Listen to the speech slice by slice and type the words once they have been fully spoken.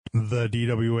The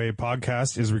DWA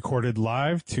podcast is recorded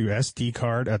live to SD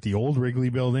card at the old Wrigley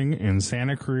Building in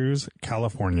Santa Cruz,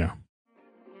 California.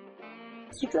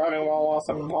 It's the Driving While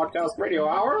Awesome podcast radio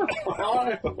hour.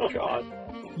 Oh, God.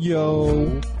 Yo.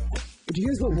 Do you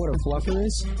guys know what a fluffer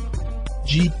is?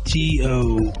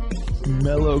 GTO.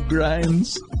 Mellow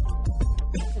grinds.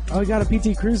 Oh, I got a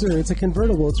PT Cruiser. It's a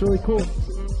convertible. It's really cool.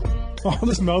 Oh,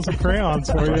 this smells of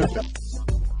crayons for you.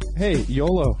 Hey,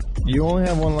 YOLO. You only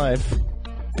have one life.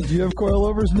 Do you have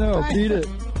coilovers? No. Beat it.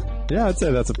 Yeah, I'd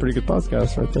say that's a pretty good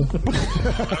podcast right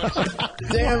there.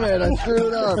 Damn it, I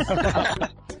screwed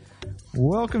up.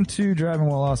 Welcome to Driving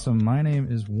While Awesome. My name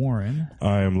is Warren.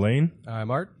 I'm Lane.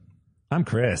 I'm Art. I'm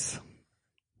Chris.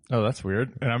 Oh, that's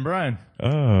weird. And I'm Brian.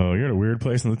 Oh, you're at a weird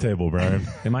place on the table, Brian.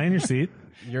 Am I in your seat?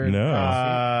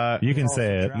 No. You can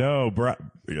say it. No,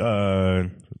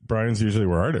 Brian's usually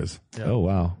where Art is. Oh,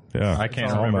 wow. Yeah. I can't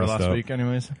It's all remember messed last up. week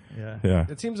anyways. Yeah.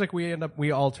 It seems like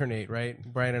we alternate, right?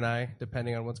 Brian and I,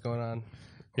 depending on what's going on.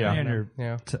 Yeah. And your,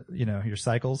 Yeah. your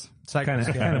cycles. Cycles,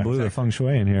 Kind of blew the feng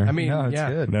shui in here. I mean, No, it's yeah.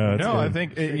 good. No, it's No, good. I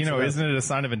think, isn't it a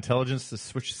sign of intelligence to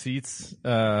switch seats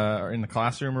in the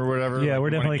classroom or whatever? yeah, Like, we're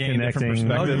you wanna definitely gain different connecting.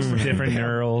 perspectives. Different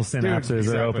neural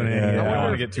synapses are opening. Yeah. I I wonder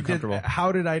wanna get too did- comfortable.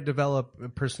 How did I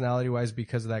develop personality-wise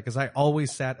because of that? Because I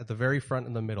always sat at the very front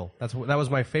in the middle. That was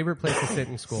my favorite place to sit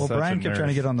in school. Well, Such Brian a kept nerd. trying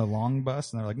to get on the long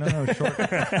bus, and they're like, no,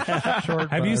 short.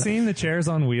 Have you bus. seen the chairs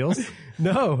on wheels?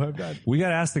 No, I'm not. We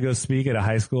got asked to go speak at a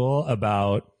high school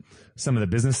about some of the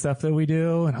business stuff that we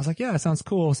do. And I was like, yeah, it sounds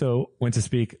cool. So went to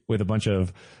speak with a bunch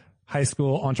of high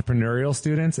school entrepreneurial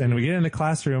students, and we get in the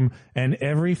classroom and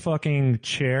every fucking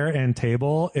chair and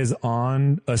table is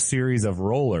on a series of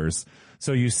rollers.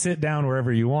 So you sit down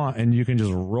wherever you want and you can just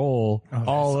roll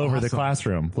all over the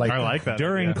classroom. I like that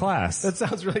during idea. class. That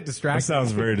sounds really That distracting.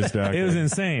 sounds very distracting. It was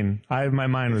insane. My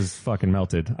mind was fucking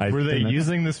melted. Were they didn't-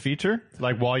 using this feature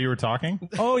like while you were talking?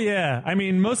 Oh yeah. I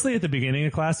mean, mostly at the beginning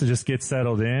of class to just get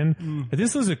settled in.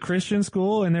 This was a Christian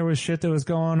school and there was shit that was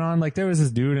going on. Like there was this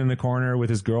dude in the corner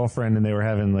with his girlfriend and they were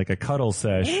having like a cuddle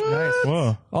sesh. Nice.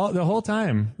 Whoa. The whole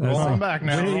time. Roll on back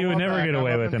now. You would Roll never back. get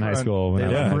away I'm with up in in high front. school. They when I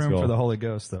was in have high room school. for the Holy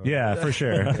Ghost, though. Yeah, for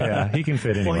sure. Yeah, he can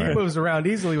fit Well, he anywhere. moves around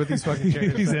easily with these fucking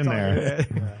chairs. He's in there.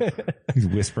 He's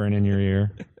whispering in your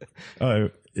ear.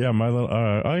 Yeah, my little,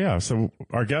 yeah. So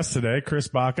our guest today, Chris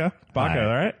Baca. Baca, Hi.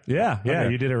 right? Yeah, Okay.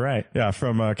 you did it right. Yeah,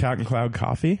 from Cat and Cloud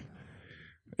Coffee.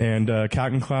 And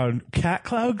Cat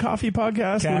Cloud Coffee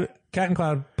podcast. Cat and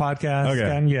Cloud podcast.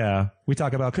 Okay. And yeah, we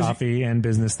talk about coffee and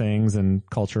business things and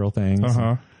cultural things.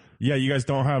 Uh-huh. Yeah, you guys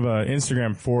don't have an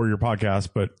Instagram for your podcast,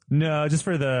 but No, just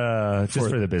for the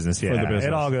business. Yeah, the business.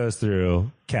 It all goes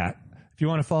through Cat. If you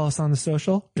want to follow us on the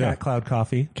social, Cat Yeah. Cloud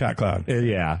Coffee. Cat Cloud.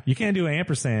 Yeah, you can't do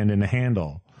ampersand in the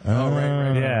handle. Oh,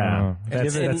 right. Yeah,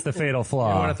 that's the fatal You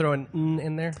flaw. want to throw an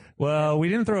in there? Well, we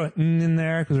didn't throw an in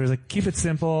there because we were like, keep it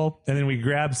simple, and then we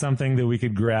grabbed something that we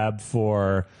could grab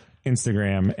for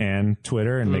Instagram and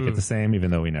Twitter and make it the same,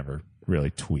 even though we never really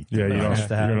tweet. Yeah, you don't,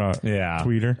 to have you're not Yeah.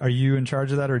 tweeter. Are you in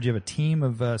charge of that, or do you have a team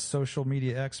of social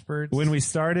media experts? When we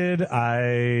started,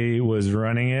 I was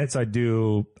running it,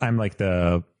 so I'm like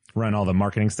run all the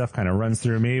marketing stuff, kind of runs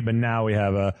through me, but now we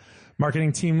have a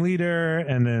marketing team leader,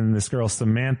 and then this girl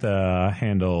Samantha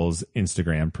handles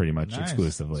Instagram pretty much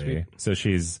exclusively. So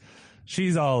she's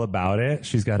all about it.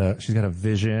 She's got a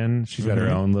vision. She's got her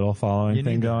own little following You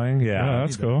thing need that. going. Yeah, Yeah,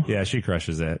 that's cool. Yeah, she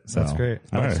crushes it. So That's great.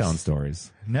 I like Nice. telling stories.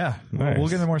 Yeah. Well, Nice. we'll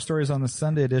get into more stories on the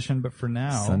Sunday edition, but for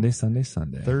now, Sunday.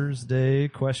 Thursday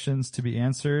questions to be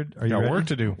answered. Are you Got ready? work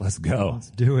to do. Let's go. Let's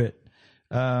do it.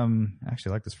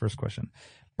 Actually, I like this first question.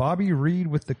 Bobby Reed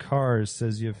with the Cars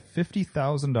says you have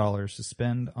 $50,000 to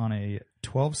spend on a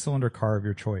 12-cylinder car of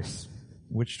your choice.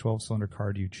 Which 12-cylinder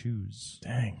car do you choose?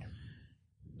 Dang.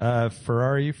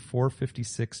 Ferrari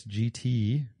 456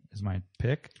 GT is my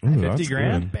pick. Ooh, 50 that's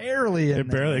grand? good. Barely. It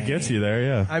barely gets you there,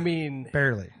 yeah. I mean,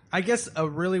 Barely. I guess a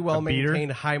really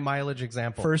well-maintained high-mileage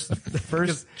example.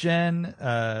 First gen.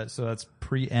 So that's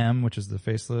pre-M, which is the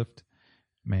facelift.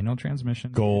 Manual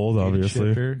transmission. Gold, heated obviously.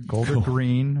 shifter, gold or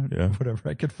green, Yeah. whatever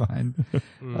I could find.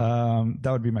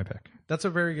 That would be my pick. That's a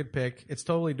very good pick. It's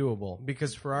totally doable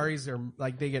because Ferraris are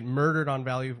like they get murdered on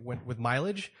value with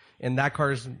mileage, and that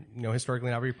car is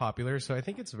historically not very popular. So I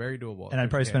think it's very doable. And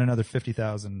I'd probably spend another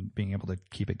 $50,000 being able to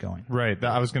keep it going. Right.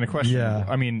 I was going to question. Yeah.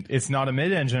 I mean, it's not a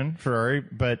mid-engine Ferrari,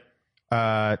 but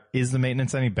is the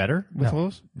maintenance any better with No.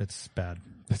 those? It's bad.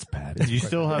 That's bad. Do you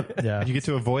still have? Yeah. You get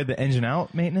to avoid the engine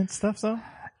out maintenance stuff though.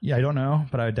 Yeah, I don't know,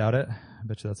 but I doubt it. I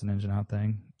bet you that's an engine out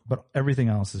thing. But everything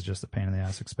else is just a pain in the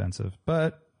ass expensive.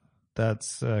 But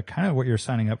that's kind of what you're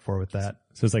signing up for with that.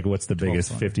 So it's like, what's the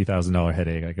biggest $50,000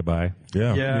 headache I could buy?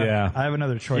 Yeah. Yeah. I have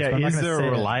another choice. but Yeah, I'm not is gonna there say a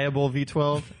it. reliable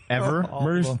V12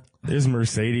 ever? Is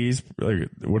Mercedes, like,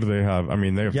 what do they have? I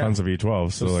mean, they have Yeah. tons of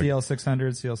V12s. So, So like,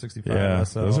 CL600, CL65, yeah,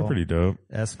 SL, those are pretty dope.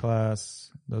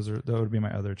 S-Class. That would be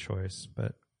my other choice,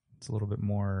 but it's a little bit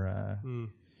more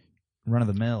run of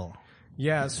the mill.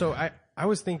 Yeah, so I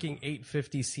was thinking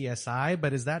 850 CSI,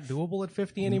 but is that doable at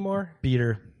 50 anymore?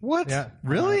 Beater. What? Yeah.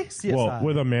 Really? CSI. Well,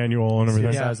 with a manual and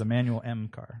everything. CSI is a manual M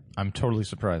car. I'm totally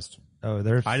surprised. Oh,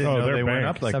 they're I didn't Oh, know they're they went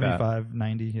bank. up like that. 75,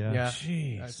 90, yeah. Yeah.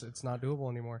 Jeez. It's not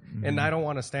doable anymore. And I don't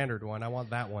want a standard one. I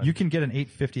want that one. You can get an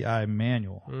 850i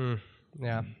manual.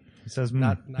 yeah. It says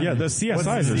Not Yeah, the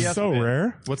CSIs are CS so bit?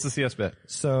 rare. What's the CS bit?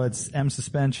 So it's M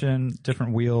suspension,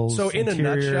 different wheels. So in a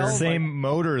interior. nutshell, Same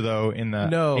motor though in the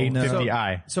No.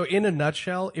 850i. So in a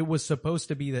nutshell, it was supposed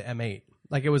to be the M8.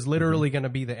 Like it was literally going to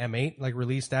be the M8, like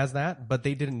released as that, but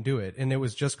they didn't do it, and it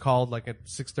was just called like a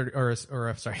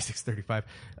 635,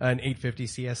 an 850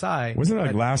 CSI. Wasn't it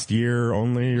like last year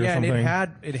only or Yeah, something?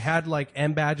 and it had like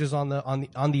M badges on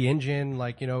the engine,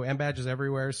 like M badges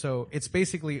everywhere. So it's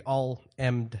basically all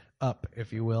M'd up,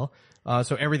 if you will.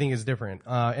 So everything is different,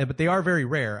 but they are very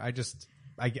rare. I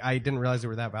didn't realize they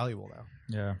were that valuable now.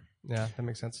 Yeah. Yeah, that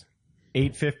makes sense.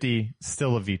 850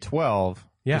 still a V12,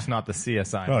 Yeah. just not the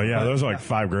CSI. Oh yeah, those are like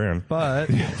 $5,000. But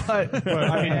But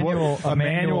I mean, a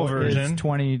manual version. is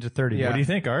 20 to 30. Yeah. What do you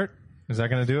think, Art? Is that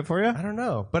going to do it for you? I don't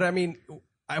know. But I mean,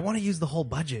 I want to use the whole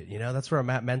budget. That's where I'm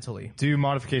at mentally. Do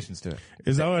modifications to it.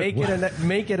 Is that what?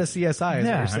 Make it a CSI. Is what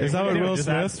you're saying. Is that what Will Just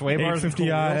add Smith? sway bars and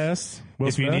 850 IS. Will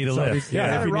If you Smith? need a lift.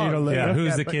 Yeah, if you need a lift. Yeah,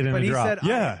 who's the but- kid in but the he drop? said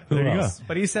Yeah, Who there you go. else?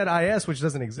 But he said IS, which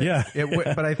doesn't exist. Yeah.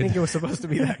 But I think it was supposed to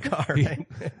be that car, right?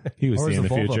 He was Or is seeing the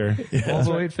Volvo? future.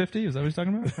 Volvo 850? Is that what he's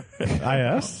talking about?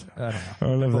 IS? I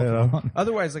don't live there though.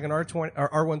 Otherwise, like an R20 or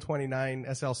R129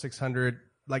 SL600,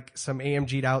 like some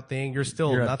AMG'd out thing, you're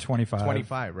still You're at not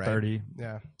 25, right? 30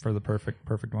 Yeah. for the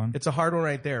perfect one. It's a hard one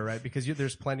right there, right? Because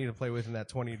there's plenty to play with in that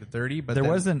 20 to 30. But There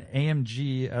then- was an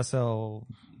AMG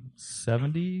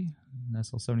SL70,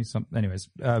 SL70 something. Anyways,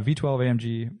 V12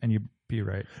 AMG, and you'd be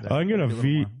right. I can get a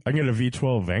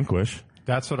V12 Vanquish.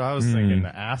 That's what I was thinking. The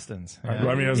Astons. I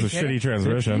mean, it has a 50K? shitty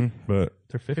transmission, but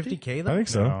They're 50. 50K though. I think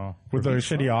so. No. With the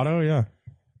shitty auto, yeah,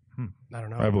 I don't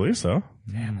know. I believe so.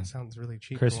 Damn, that sounds really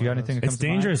cheap. Chris, for you got one of anything? those. that It's comes to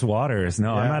mind? dangerous waters.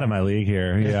 No, I'm Yeah. out of my league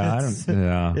here. Yeah, I don't.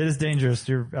 Yeah. It is dangerous.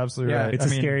 You're absolutely Yeah, right. It's a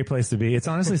scary place to be. It's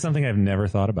honestly something I've never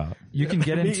thought about. You can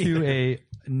get into a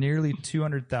nearly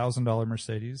 $200,000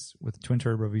 Mercedes with twin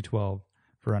turbo V12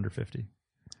 for under 50.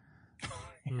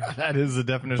 That is the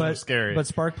definition of scary. But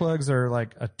spark plugs are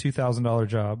like a $2,000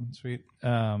 job. Sweet.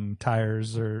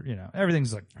 Tires are,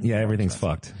 everything's like Yeah, everything's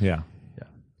fucked. Yeah.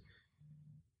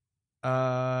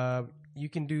 You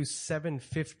can do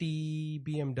 750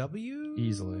 BMW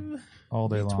easily all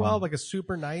day long. 12, like a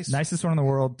super nice. Nicest one in the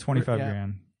world, 25 Yeah.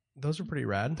 grand. Those are pretty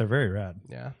rad. They're very rad.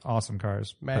 Yeah. Awesome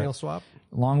cars. Manual swap.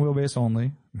 But long wheelbase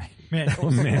only.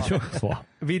 Manual Manual swap.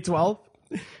 V12.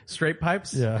 Straight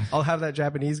pipes. Yeah. I'll have that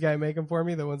Japanese guy make them for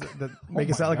me. The ones that make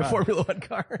it sound like a Formula One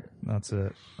car. That's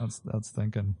it. That's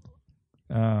thinking.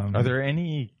 Are there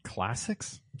any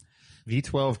classics?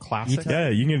 V12 classics? Yeah,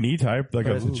 you can get an E-Type, like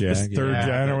a Jag, third yeah.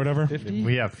 gen or whatever. 50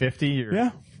 We have 50 or Yeah,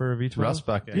 for a V12? Rust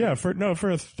Bucket. yeah. For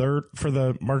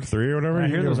the Mark III or whatever. I you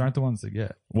hear can those get- aren't the ones to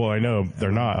get. Well, I know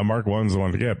they're not. A Mark I's the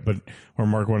one to get, or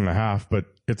Mark 1.5, but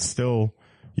it's still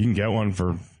you can get one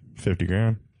for 50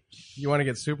 grand. You want to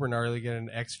get super gnarly, get an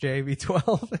XJ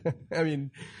V12. I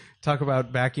mean, talk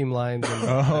about vacuum lines. And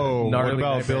Oh, what gnarly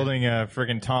about nightmare. building a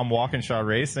friggin' Tom Walkinshaw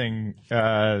Racing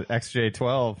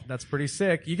XJ12? That's pretty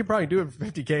sick. You could probably do it for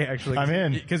 50K actually. I'm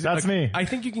in. Because That's me. I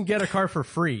think you can get a car for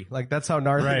free. Like that's how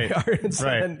gnarly Right. they are. And so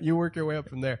Right. then you work your way up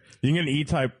from there. You can get an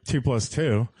E-Type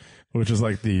 2+2, which is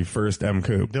like the first M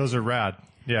Coupe. Those are rad.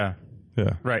 Yeah.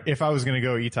 Yeah, Right. If I was going to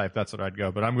go E-Type, that's what I'd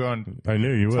go. But I'm going I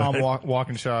knew you would. Tom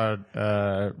Walkinshaw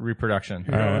reproduction.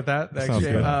 You know with that? Sounds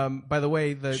XJ. good. By the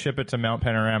way, the Ship it to Mount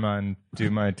Panorama and do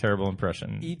my terrible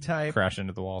impression. E-Type Crash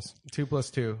into the walls.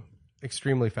 2+2,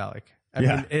 extremely phallic. I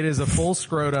Yeah. mean, it is a full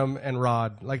scrotum and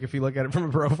rod. Like if you look at it from a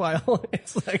profile,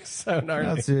 it's like so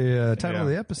gnarly. That's the title of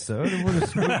the episode. And we'll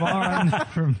just move on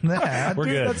from that. We're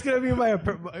Dude, good. that's gonna be my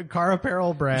car apparel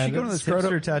You brand. should go to the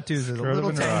Scrotum- hipster tattoos. There's a little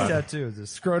and tiny rod. tattoo.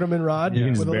 Just Scrotum and rod. You can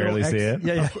with just a little barely X. see it.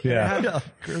 yeah. Yeah.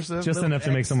 Cursive, Just little enough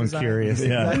to make X someone design. curious.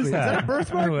 Yeah. Exactly. Is that a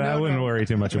birthmark? I wouldn't worry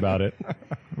too much about it.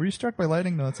 Were you struck by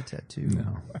lightning? No, it's a tattoo.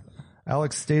 No.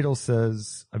 Alex Stadel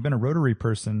says, I've been a rotary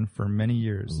person for many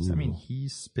years. Does that mean he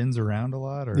spins around a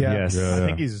lot? Or Yeah. Yes. I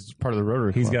think he's part of the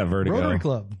Rotary He's Club. got vertigo. Rotary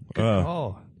Club. Good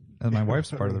call. And my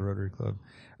wife's part of the Rotary Club.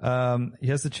 He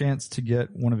has the chance to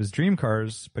get one of his dream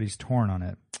cars, but he's torn on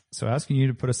it. So asking you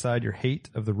to put aside your hate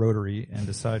of the rotary and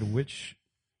decide which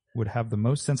would have the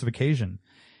most sense of occasion.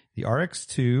 The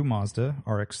RX-2 Mazda,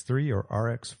 RX-3, or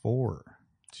RX-4?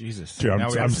 Jesus. Dude, Now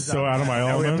we have I'm to- so out of my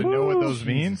now we have element. to know what those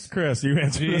mean. Chris, you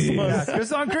answer this one. Yeah,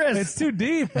 Chris on Chris. It's too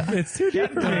deep. It's too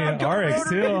deep for me.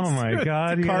 RX2. Oh my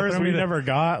god. You Cars throw we me never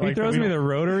got. He like, throws we me the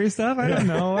rotary stuff. I don't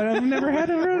know. I've never had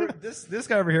a rotary. This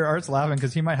guy over here, Art's laughing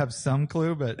because he might have some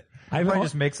clue, but I might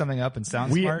just make something up and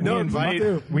sound smart.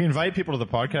 We invite people to the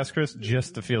podcast, Chris,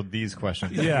 just to field these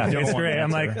questions. Yeah, We don't it's want great. to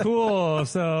I'm answer. like, cool.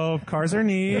 So cars are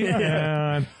neat.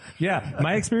 And yeah,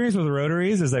 my experience with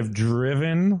rotaries is I've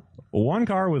driven one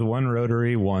car with one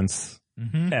rotary once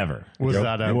ever. Was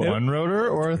that a one rotor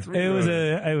or a three? It was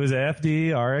a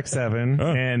FD RX-7,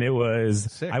 and it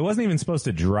was. I wasn't even supposed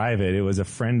to drive it. It was a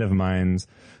friend of mine's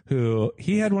who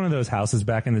he had one of those houses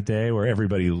back in the day where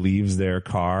everybody leaves their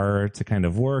car to kind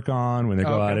of work on when they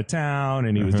go out of town,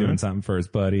 and he was doing something for his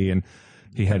buddy, and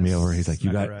he had me over. He's like,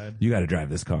 you got to drive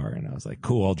this car, and I was like,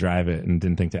 cool, I'll drive it, and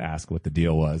didn't think to ask what the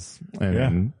deal was, and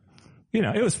then, you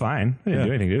know, it was fine. I didn't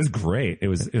do anything. It was great. It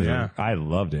was I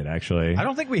loved it, actually. I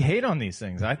don't think we hate on these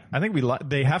things. I think we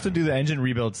they have to do the engine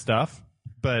rebuild stuff,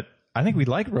 but I think we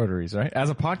like rotaries, right? As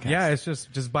a podcast. Yeah, it's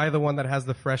just buy the one that has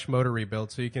the fresh motor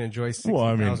rebuild so you can enjoy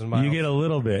 60,000 miles. You get a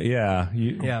little bit, yeah.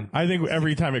 Yeah. I think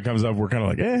every time it comes up, we're kind of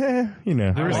like, you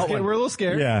know. We're a little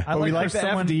scared. Yeah. But we like like the for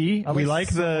someone- FD. I We like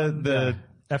like the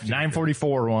FD.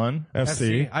 944 one.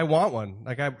 FC. I want one.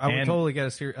 Like I would And- totally get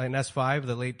an S5,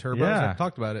 the late turbos. Yeah. I've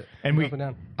talked about it. And we, Up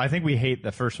down. I think we hate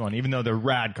the first one, even though they're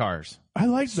rad cars. I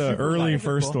like the early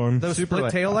first one. Those Super split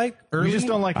light. tail light. Early, We just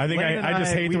don't like. I think Landon I and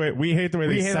just hate the way we hate the way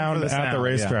we they hate them sound for the at the sound,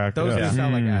 racetrack. Those Yeah. do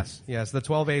sound like ass. Yes, the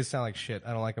 12As sound like shit.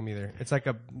 I don't like them either. It's like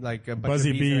a bunch Buzzy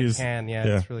of bees. In bees. a can. Yeah,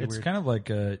 Yeah. it's really It's weird. kind of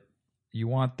like you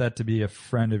want that to be a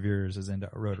friend of yours is into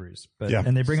rotaries, but Yeah.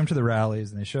 and they bring them to the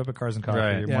rallies and they show up at Cars and Coffee,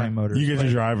 Right. Yeah. Morning Motors. You get to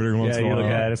drive it every once Yeah, in a you while.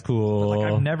 look at it, it's cool.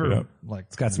 Like I've never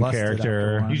It's got some lusted after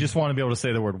character. one. You just want to be able to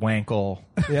say the word wankle.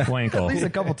 Wankle. at least a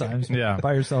couple times, Yeah.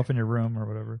 by yourself in your room or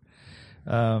whatever.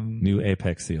 New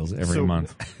Apex seals every So-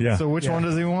 month. Yeah. So which one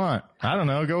does he want? I don't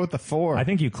know. Go with the 4. I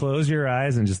think you close your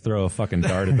eyes and just throw a fucking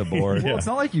dart at the board. Well, it's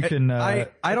not like you can. I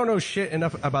don't know shit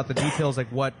enough about the details,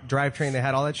 like what drivetrain they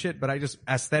had, all that shit. But I just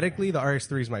aesthetically, the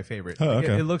RX-3 is my favorite. Oh,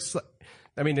 okay. It looks.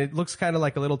 I mean, it looks kind of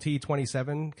like a little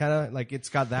T27, kind of like it's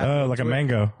got that. Oh, look like a to it.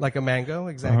 mango. Like a mango,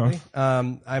 exactly.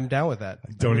 I'm down with that.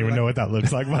 Don't even know what that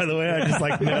looks like, by the way. I just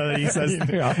like know that he says.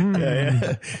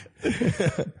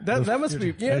 That must be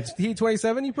it's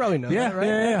T27. You probably know Yeah, that,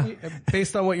 right? yeah.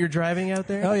 Based on what you're driving out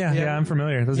there. Oh yeah, I'm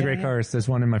familiar. Those are great cars. There's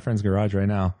one in my friend's garage right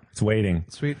now. It's waiting.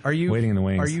 Sweet. Are you Waiting in the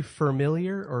wings. Are you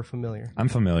familiar or familiar? I'm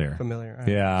familiar. Familiar. All right.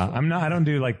 Yeah, I'm not. I don't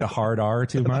do like the hard R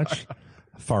too much.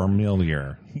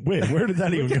 Familiar. Wait, where did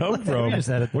that even come from?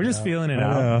 We're just feeling it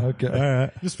out. okay.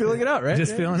 Just feeling it out, right?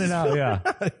 Just feeling it out. Yeah.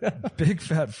 Big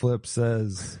Fat Flip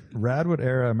says Radwood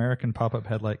era American pop-up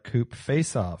headlight coupe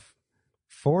face off,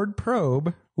 Ford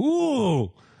Probe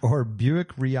Ooh. or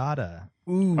Buick Riata.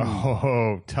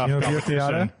 Oh, tough You know Buick competition.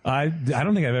 Riata? I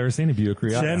don't think I've ever seen a Buick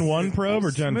Riata. Gen 1 probe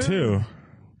or Gen 2?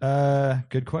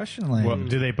 Good question, Lane. Well,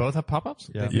 do they both have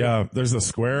pop-ups? Yeah, there's a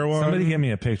square one. Somebody give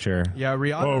me a picture. Yeah,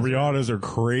 Riata. Oh, Riatas are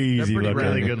crazy pretty looking.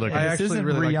 Really good looking. I This actually isn't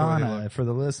really like the way they Rihanna look. for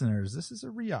the listeners. This is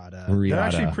a Riata. Riata. They're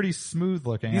actually pretty smooth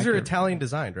looking. These I are could- Italian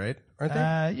designed, right? Aren't they?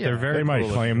 Yeah, They're very They might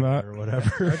cool claim that. or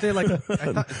whatever. Aren't they like? I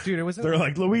thought, dude, it wasn't. They're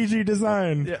like Luigi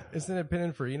design. yeah, isn't it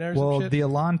Pininfarina or Well, some shit? the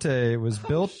Alante was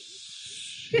built.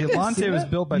 The Alante was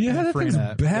built by Yeah, that thing's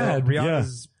Pininfarina. bad. Well,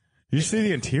 Riata's You see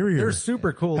the interior. They're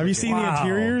super cool. Have you looking. seen the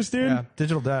interiors, dude? Yeah.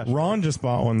 digital dash. Ron just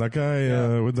bought one. That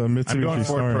guy with the Mitsubishi I'm going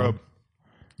Ford Star. Probe.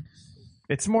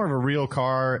 It's more of a real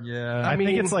car. Yeah. I mean-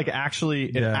 think it's like actually,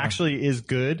 it Yeah. actually is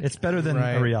good. It's better than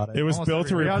Right. a Riata. It was Almost built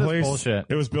to every- Riata's replace. bullshit.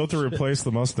 It was built to replace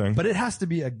the Mustang. But it has to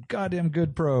be a goddamn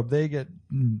good probe. They get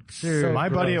so My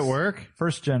buddy at gross. work,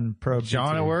 first gen probe.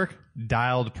 John at work,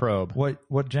 dialed probe.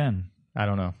 What gen? I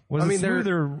don't know. Was I it mean, smooth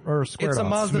or squared It's a off?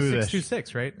 Mazda Smoothish.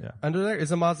 626, right? Yeah. Under there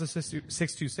is a Mazda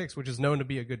 626, which is known to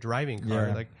be a good driving car.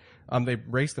 Yeah. Like, they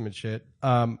race them and shit.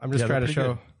 I'm just Yeah, trying they're to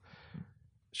pretty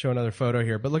show another photo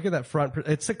here. But look at that front.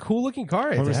 It's a cool looking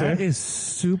car. me It's see. That is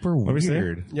super me see.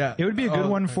 weird. yeah. It would be a good Oh,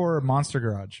 one for Monster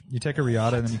Garage. You take a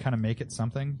Riata and then you kind of make it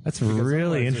something. That's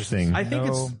really interesting. I think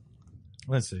it's.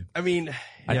 Let's see. I mean,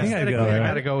 I think I'd go aesthetically, there. I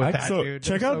gotta go with that, So dude.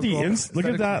 check They're out so the cool. look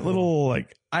at that little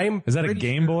like. I'm Is that a pretty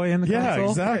Game sure- Boy in the Yeah, console?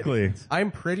 exactly.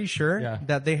 I'm pretty sure Yeah.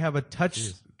 that they have a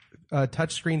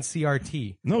touchscreen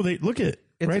CRT. No, they look at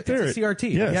It's, right it's there. a CRT.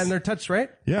 Yes. Yeah, and they're touched, right?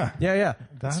 yeah. Yeah, yeah.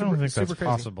 I don't think that's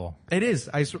possible. It is.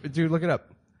 Dude, look it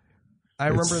up. I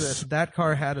remember that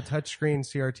car had a touchscreen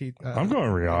CRT. I'm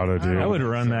going Riata, dude. I would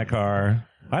run that car.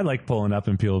 I like pulling up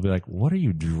and people would be like, "What are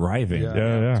you driving?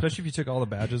 Yeah. Especially if you took all the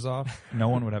badges off, no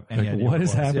one would have any idea. What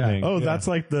is it was. happening?" Oh, that's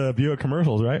like the Buick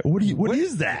commercials, right? What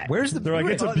is that? Where's the They're like,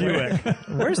 it's a Buick.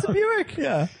 Where's the Buick?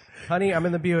 Yeah. Honey, I'm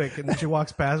in the Buick, and then she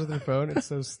walks past with her phone. It's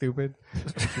so stupid.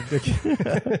 It's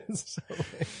ridiculous.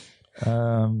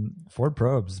 Ford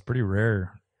Probes is pretty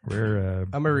rare.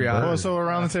 I'm a Riata. Oh, so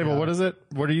around the table, what is it?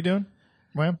 What are you doing?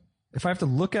 Wham? If I have to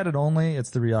look at it only,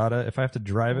 it's the Riata. If I have to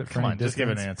drive it for Come any on, just give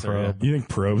an distance, answer, Probe. You think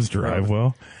probes drive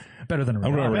well? Better than a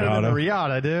I'm Riata. going Better than the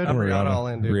Riata. Riata, dude. I'm Riata all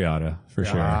in, dude. Riata for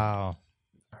sure. Wow.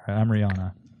 All right, I'm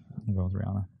Rihanna. I'm going with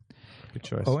Rihanna. Good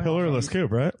choice. Pillarless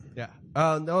coupe, right? Yeah.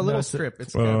 No, a little No, strip.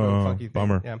 It's kind of a funky thing.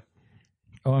 bummer. Yeah.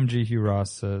 OMG Hugh Ross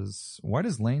says, why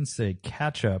does Lane say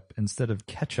ketchup instead of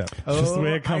ketchup? Just the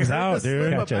way it comes out,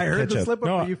 dude. I heard the slip up,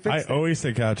 No, but you I fixed it. always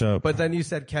say ketchup. But then you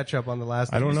said ketchup on the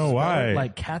last. I don't know why.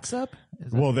 Like catsup?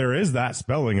 Well, there is that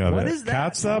spelling of What it. is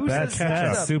that? Catsup? Who That's says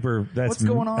ketchup. That's super. That's What's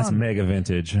going on? That's mega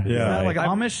vintage. Yeah. Is that like Like,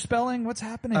 Amish spelling? What's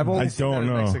happening? I've only I seen that don't in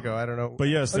know. Mexico. I don't know. But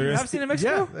yes, there you is. have seen it in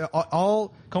Mexico? yeah,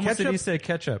 all Como ketchup, se dice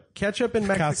ketchup? ketchup in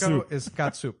Mexico Catsup. is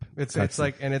catsup. It's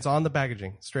like, and it's on the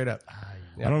packaging, straight up.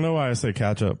 I don't know why I say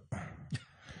ketchup.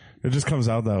 It just comes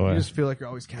out that way. You just feel like you're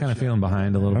always catching kind of up. feeling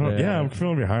behind a I little don't, bit. yeah, I'm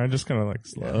feeling behind. Just kind of like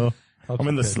slow. I'm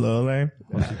in the slow lane.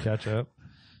 Once you catch up.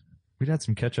 We'd had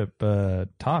some ketchup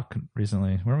talk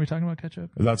recently. Weren't we talking about ketchup?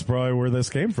 That's probably where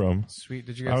this came from. Sweet.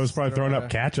 Did you guys? I was probably throw throwing a- up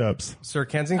catch-ups. Sir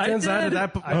Kensington's. I I did. did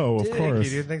that. Oh, of Thank course. you,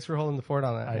 dude. Thanks for holding the fort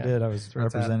on that. I Yeah. did. I was That's where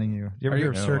it's at. representing you. You ever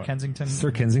hear of Sir Kensington? Sir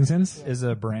Kensington's? Is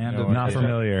a brand of Not ketchup.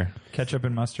 familiar. Ketchup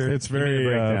and mustard. It's me the very,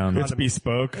 breakdown. it's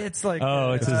bespoke. It's like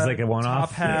Oh, it's just like a one-off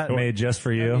top hat. made just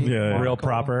for you. Yeah. Real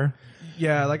proper.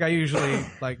 Yeah, like I usually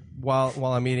like while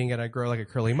I'm eating it, I grow like a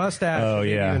curly mustache. Oh,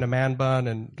 maybe yeah. even a man bun,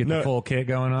 and Get No, the full kit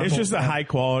going on. It's just a high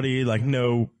quality, like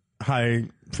no high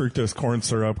fructose corn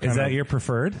syrup. Is kind that of your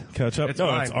preferred? ketchup? It's no,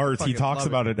 mine. it's art. He Fucking talks love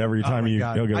about it every Oh time my you'll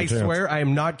God. get a I chance. swear, I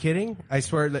am not kidding. I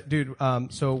swear that, dude.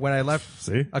 So when I left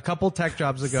See? a couple tech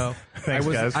jobs ago, Thanks,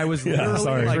 I guys. was Yeah, literally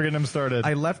sorry. like, We're getting them started.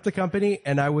 I left the company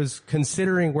and I was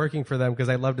considering working for them because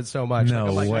I loved it so much. No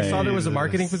I'm like, I way. saw there was a Jesus.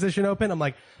 marketing position open. I'm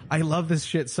like, I love this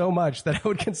shit so much that I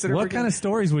would consider. What working- kind of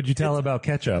stories would you tell about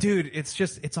ketchup? Dude,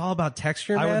 it's all about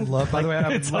texture, I man. would love, by the way, I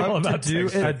would It's all love to about do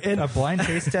a blind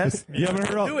taste test. You haven't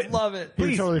heard Do it. Love it.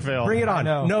 Please, totally fail. Bring it on.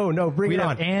 I know. No, bring We'd it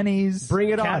have on. Annie's. Bring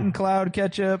it Cat on. and Cloud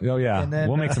ketchup. Oh yeah, And then,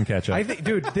 we'll make some ketchup. I think,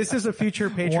 dude, this is a future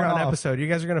Patreon One-off. episode. You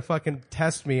guys are gonna fucking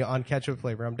test me on ketchup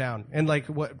flavor. I'm down. And like,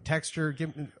 what texture?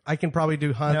 I can probably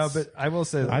do Hunt's. No, but I will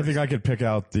say I think I could pick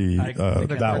out the I think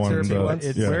that the one. syrupy ones.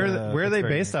 It's, yeah. where are it's they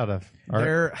very based good. out of?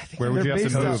 they're. I think Where would they're you have to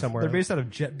based out move? somewhere. They're based out of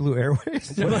JetBlue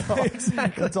Airways.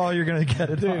 Exactly. That's all you're going to get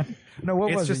it on. No,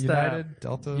 what It's was just it? United?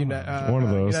 Delta? One of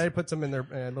those. United puts them in their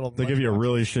little. They give you a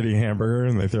really shitty hamburger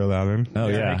and they throw that in. oh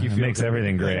yeah, make you it feel makes good.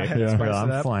 everything great. Yeah, Yeah, spice it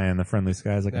I'm up. flying the friendly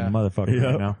skies like Yeah. a motherfucker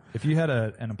Yeah. right now. If you had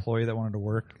an employee that wanted to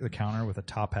work the counter with a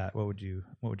top hat, what would you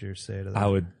say to that? I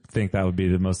would think that would be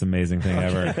the most amazing thing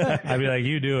ever. I'd be like,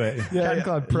 you do it. Cat and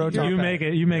Cloud Pro top You hat. make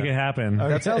it. You make it happen.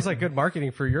 That sounds like good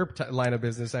marketing for your line of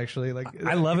business, actually. Like,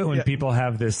 I love it when Yeah. people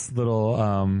have this little,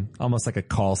 almost like a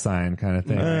call sign kind of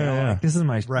thing. yeah. Like, this is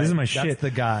my That's shit.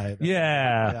 the guy.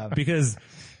 Yeah, because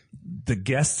the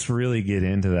guests really get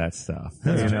into that stuff.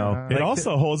 You know, It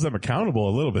also holds them accountable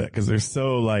a little bit because they're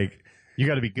so like. You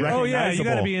got to be good. oh yeah, you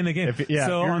got to recognizable. be in the game. If- yeah,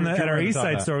 so if you're- on if you're at our wearing East the top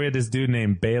Side hat. store, we had this dude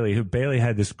named Bailey. Who Bailey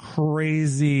had this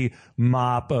crazy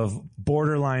mop of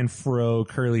borderline fro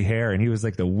curly hair, and he was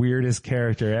like the weirdest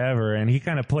character ever. And he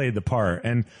kind of played the part,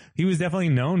 and he was definitely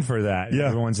known for that. Yeah.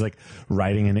 Everyone's like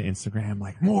writing into Instagram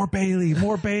like more Bailey,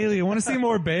 more Bailey. I want to see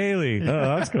more Bailey.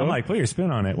 Oh, that's cool. I'm like, put your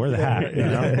spin on it. Wear the hat. You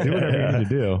know? Do whatever you need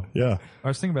to do. Yeah. I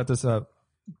was thinking about this.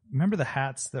 Remember the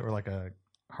hats that were like a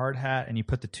hard hat and you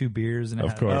put the two beers in it?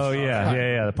 Of course. Oh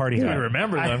yeah, the party hat.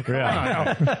 remember them.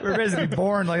 We're basically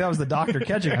born like that was the doctor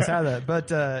catching us out of that.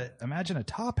 But imagine a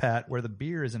top hat where the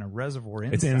beer is in a reservoir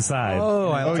inside. It's inside.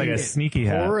 Oh, I it's like like a it. sneaky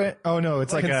hat. Or it, oh no,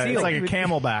 it's like Concealed. a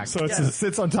camelback. So it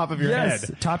sits on top of your Yes,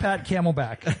 head. top hat,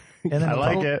 camelback. And then I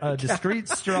like it. a discreet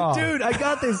straw. dude, I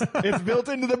got this. It's built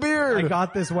into the beard. I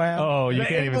got this. Wham. Oh, you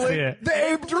can't even see it. The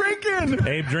Abe drinking.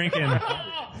 Abe drinking.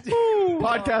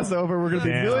 Podcast over. We're gonna be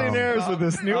Damn. millionaires with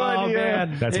this new Oh idea.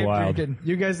 man, That's Abe wild. drinking.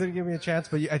 you guys didn't give me a chance,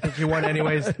 but I think you won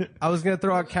anyways. I was gonna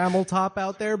throw out camel top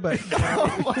out there, but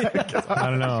I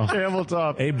don't know. Camel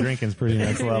top. Abe drinking's pretty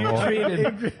next level.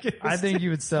 I think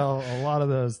you would sell a lot of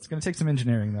those. It's going to take some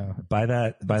engineering though. Buy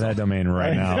that domain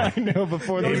right now. I know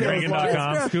before those guys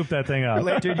AbeDrinking.com. Scoop that thing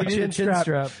up. Dude, you need a chin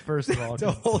strap first of all.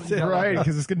 to hold it. right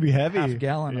because it's gonna be heavy. Half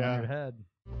gallon Yeah. on your head.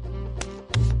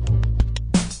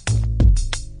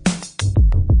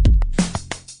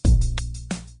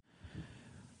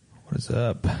 is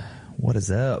up? What is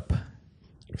up?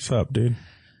 What's up, dude?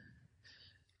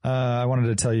 I wanted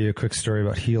to tell you a quick story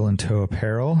about Heel and Toe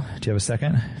Apparel. Do you have a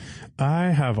second? I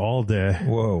have all day.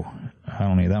 Whoa. I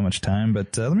don't need that much time,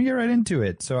 but let me get right into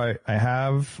it. So I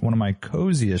have one of my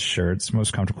coziest shirts,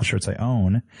 most comfortable shirts I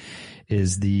own,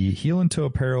 is the Heel and Toe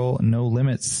Apparel No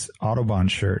Limits Autobahn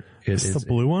shirt. It's the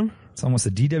blue one? It's almost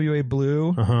a DWA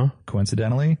blue,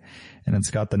 coincidentally, and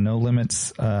it's got the No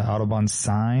Limits Autobahn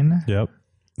sign. Yep.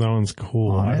 That one's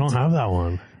cool. I don't have that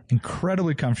one.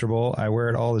 Incredibly comfortable. I wear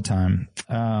it all the time.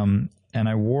 And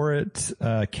I wore it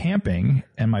camping,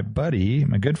 and my buddy,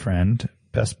 my good friend,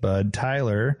 best bud,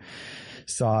 Tyler,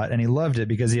 saw it, and he loved it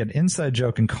because he had an inside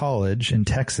joke in college in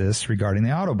Texas regarding the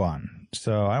Autobahn.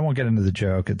 So I won't get into the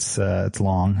joke. It's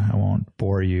long. I won't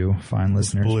bore you, fine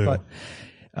listeners. Blue. But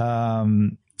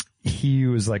he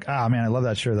was like, man, I love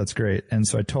that shirt. That's great. And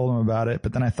so I told him about it,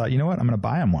 but then I thought, you know what? I'm going to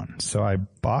buy him one. So I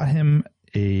bought him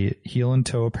a Heel and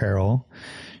Toe Apparel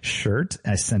shirt.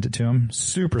 I sent it to him.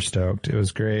 Super stoked. It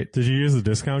was great. Did you use the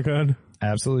discount code?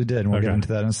 Absolutely did. And we'll get into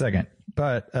that in a second.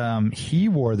 But he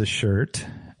wore the shirt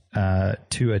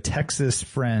to a Texas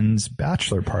friend's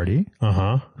bachelor party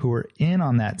who were in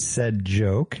on that said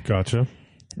joke. Gotcha.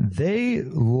 They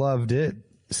loved it.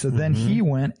 So then he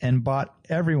went and bought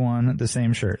everyone the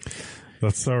same shirt.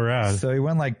 That's so rad. So he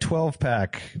went like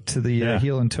 12-pack to the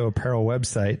Heel and Toe Apparel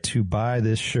website to buy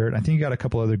this shirt. I think he got a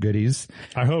couple other goodies.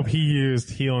 I hope he used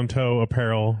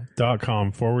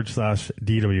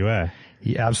heelandtoeapparel.com/DWA.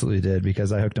 He absolutely did,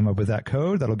 because I hooked him up with that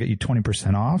code. That'll get you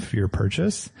 20% off your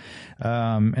purchase.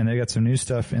 And they got some new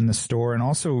stuff in the store. And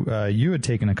also, you had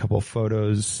taken a couple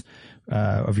photos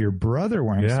of your brother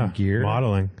wearing some gear.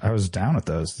 Modeling. I was down with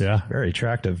those. Yeah. Very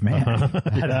attractive, man.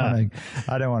 I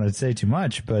don't want to say too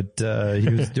much, but he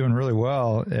was doing really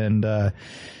well, and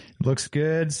looks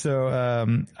good. So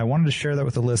I wanted to share that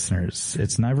with the listeners.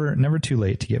 It's never too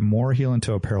late to get more Heel and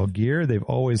Toe Apparel gear. They've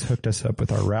always hooked us up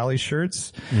with our rally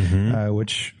shirts,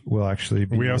 which will actually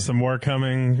be... We have some more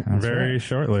coming very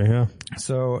shortly, yeah.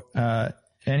 So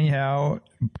anyhow,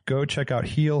 go check out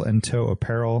Heel and Toe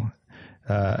Apparel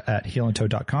at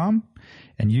heelandtoe.com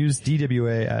and use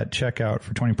DWA at checkout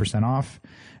for 20% off,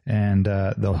 and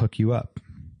they'll hook you up.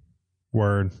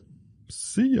 Word.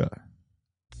 See ya.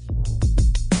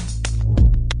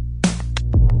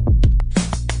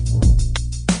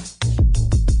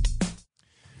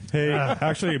 Hey,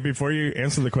 actually, before you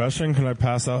answer the question, can I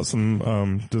pass out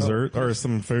some dessert or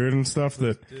some food and stuff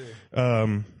that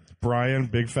Brian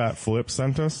Big Fat Flip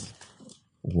sent us?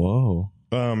 Whoa.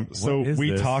 So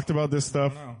we talked about this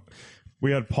stuff.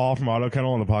 We had Paul from Auto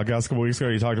Kennel on the podcast a couple weeks ago.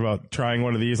 He talked about trying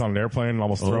one of these on an airplane and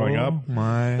almost throwing up. Oh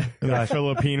my And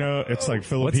Filipino, it's like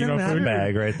Filipino What's in that food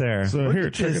bag right there? So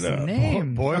here, check it out.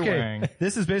 Name. Boy Okay, Wang.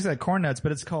 this is basically like corn nuts,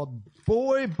 but it's called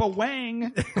Boy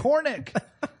Bawang Cornick.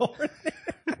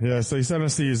 Yeah, so he sent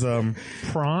us these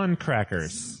Prawn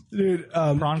crackers. Dude,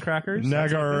 Prawn crackers?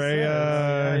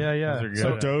 Nagaraya Yeah.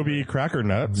 so Adobe cracker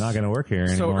nuts. Not going to work here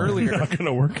anymore. so earlier, Not going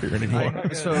to work here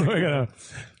anymore.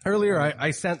 Earlier,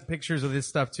 I sent pictures of this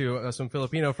stuff to some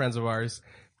Filipino friends of ours,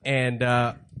 and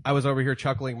I was over here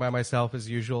chuckling by myself as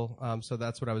usual. So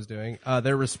that's what I was doing.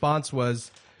 Their response was,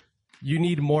 "You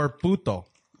need more puto."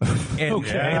 And,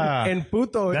 and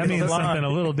puto That is means a- something a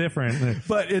little different.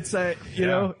 but it's a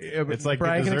It's like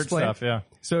Brian the can dessert explain. stuff, yeah.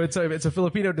 So it's a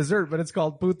Filipino dessert, but it's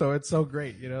called puto. It's so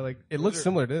great, like it looks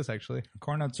similar to this actually.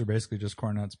 Corn nuts are basically just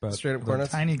corn nuts, but Straight up with corn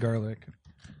nuts? tiny garlic.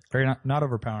 Very not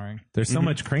overpowering. There's so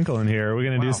much crinkle in here. Are we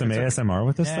going to do some ASMR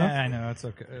with this Yeah, stuff? I know. It's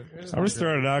okay. I'm just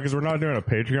throwing it out because we're not doing a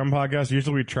Patreon podcast.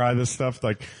 Usually we try this stuff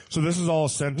so this is all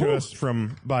sent to us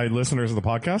by listeners of the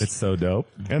podcast. It's so dope.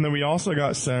 And then we also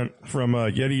got sent from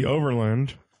Yeti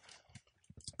Overland.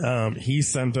 He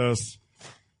sent us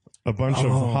a bunch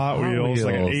of Hot Wheels,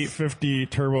 like an 850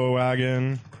 turbo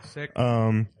wagon. Sick.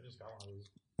 What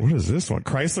is this one?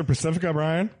 Chrysler Pacifica,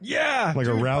 Brian? Yeah. Like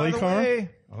a rally car?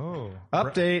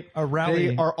 Update. A rally.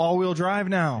 They are all-wheel drive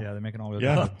now. Yeah, they're making all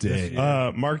Yeah.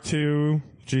 Update. Mark II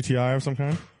GTI of some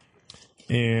kind.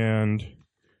 And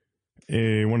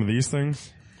one of these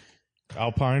things.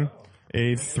 Alpine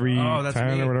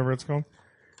A310 or whatever it's called.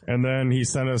 And then he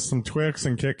sent us some Twix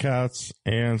and Kit Kats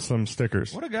and some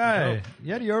stickers. What a guy.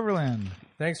 Yeti Overland.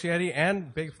 Thanks, Yeti,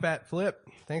 and Big Fat Flip.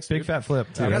 Thanks, Big dude. fat flip.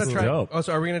 I gotta That's try. dope. Oh,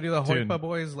 so are we gonna do the Dude. Hoipa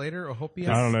boys later or Hopia?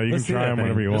 I don't know. You Let's can do try that them thing.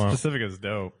 whenever you This want. Pacifica is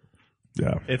dope.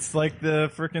 Yeah. It's like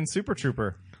the freaking Super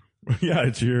Trooper. Yeah,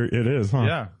 it is, huh?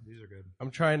 Yeah. I'm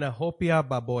trying to Hopia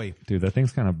Baboy. Dude, that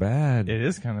thing's kind of bad. It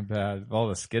is kind of bad. All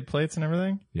the skid plates and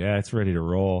everything. Yeah, it's ready to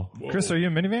roll. Chris, are you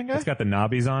a minivan guy? It's got the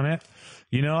knobbies on it.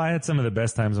 You know, I had some of the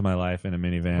best times of my life in a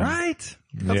minivan. Right.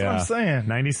 That's what I'm saying.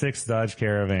 96 Dodge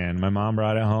Caravan. My mom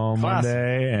brought it home Classic. one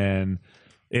day, and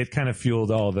it kind of fueled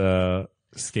all the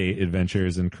skate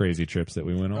adventures and crazy trips that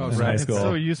we went on in high It's school.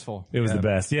 so useful. It was the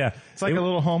best. Yeah. It's like a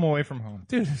little home away from home.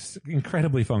 Dude, it's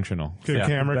incredibly functional. Good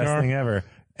camera Best car. thing ever.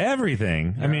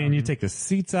 Everything. I mean, you take the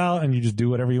seats out and you just do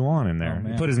whatever you want in there.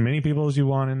 You put as many people as you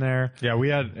want in there. Yeah, we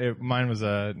had mine was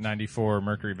a '94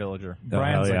 Mercury Villager.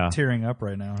 Brian's hell yeah. like tearing up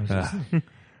right now. He's just,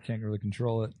 can't really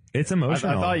control it. It's I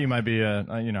emotional. thought you might be a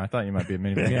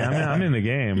minivan. Yeah, I'm in the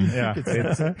game. Yeah.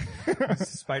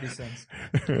 Spidey sense.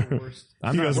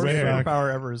 I'm not Worst swearing.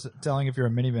 superpower ever is telling if you're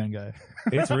a minivan guy.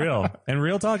 It's real. And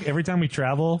real talk, every time we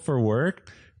travel for work,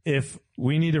 if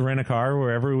we need to rent a car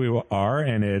wherever we are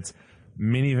and it's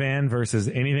minivan versus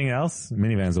anything else,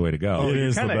 minivan's the way to go. It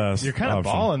is the best. You're kind of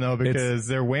option. balling though because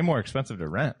they're way more expensive to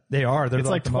rent. They are. They're It's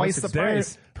like the twice most the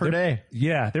price per day.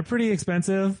 Yeah, they're pretty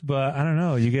expensive, but I don't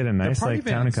know. You get a nice party like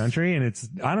town and vans. country and it's,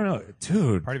 I don't know,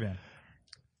 dude, party van.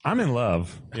 I'm in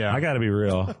love. Yeah. I gotta be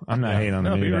real. I'm not hating on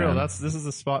the No, be minivan. real. This is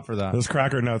the spot for that. Those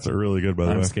cracker nuts are really good, by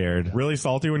the way. I'm scared. Really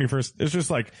salty when you first. It's just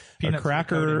like Peanuts a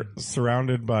cracker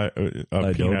surrounded by a peanut.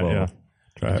 Adobo. Yeah.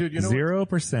 Try it. Dude, you know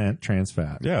 0% trans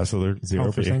fat. Yeah, so they're 0%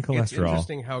 healthy. It's cholesterol.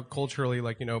 interesting how culturally,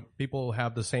 like, you know, people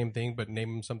have the same thing but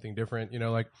name them something different. You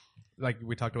know, like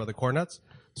we talked about the corn nuts.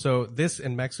 So this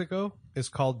in Mexico is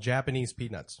called Japanese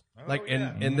peanuts.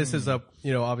 And this is a,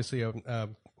 you know, obviously a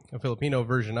Filipino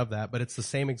version of that, but it's the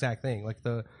same exact thing. Like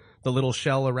the little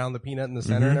shell around the peanut in the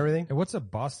center and everything. And what's a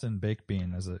Boston baked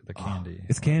bean as the candy?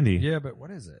 It's candy. Yeah, but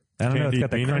what is it? I don't know. It's Candied got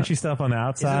the peanut? crunchy stuff on the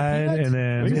outside, peanut? and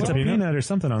then Wait, it's a what? peanut or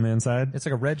something on the inside. It's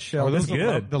like a red shell. those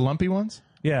good. The lumpy ones?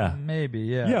 Yeah, Maybe,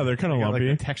 yeah. Yeah, they're kind of Like lumpy.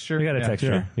 the texture. they got a Yeah.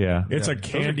 texture. Yeah. It's a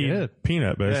candied good.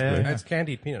 peanut, basically. It's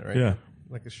candied peanut, right? Yeah.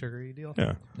 Like a sugary deal.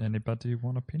 Yeah, Anybody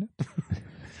want a peanut?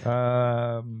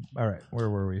 All right. Where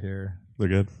were we here? they're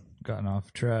good. Gotten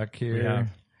off track here. Yeah.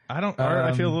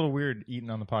 I feel a little weird eating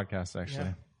on the podcast,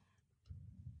 actually.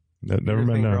 Never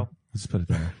been known. Just put it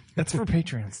there That's for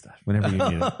Patreon stuff. whenever you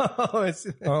need it. Oh,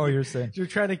 Oh, you're saying. you're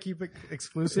trying to keep it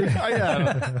exclusive? Oh,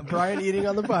 yeah. Brian eating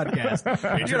on the podcast.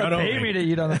 You're going to pay me to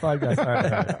eat on the podcast.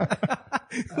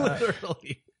 All right.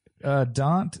 Literally.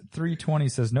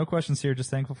 Daunt320 says, no questions here. Just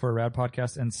thankful for a rad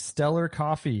podcast and stellar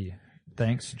coffee.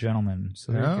 Thanks, gentlemen.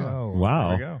 So there you go. Wow.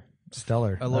 There we go.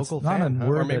 Stellar. A local That's not fan. a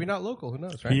word Or maybe that- not local. Who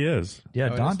knows, right? He is. Yeah,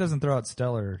 Oh, it Daunt is? doesn't throw out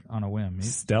stellar on a whim.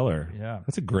 He's Stellar. Yeah.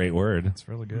 That's a great word. it's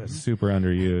really good. Super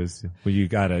underused. Well, you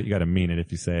gotta mean it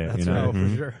if you say it. You know. Oh,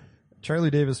 for sure. Charlie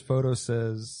Davis Photo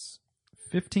says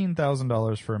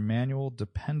 $15,000 for a manual,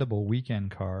 dependable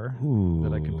weekend car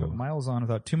that I can put miles on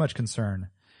without too much concern.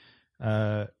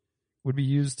 Would be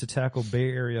used to tackle Bay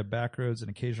Area back roads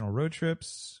and occasional road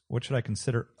trips. What should I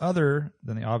consider other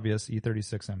than the obvious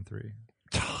E36 M3?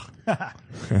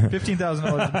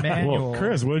 $15,000 manual. Well,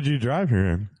 Chris, what did you drive here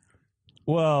in?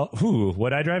 Well,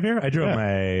 what'd I drive here? I drove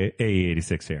my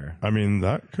AE86 here. I mean,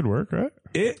 that could work, right?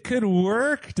 It could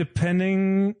work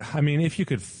depending. I mean, if you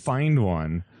could find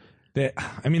one.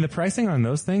 The pricing on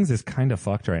those things is kind of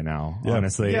fucked right now.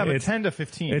 Honestly, Yeah, but it's 10 to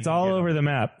 15. It's all over the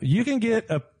map. You can get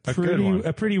a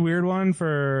pretty weird one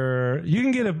for. You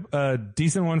can get a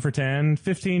decent one for 10.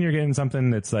 15, you're getting something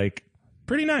that's like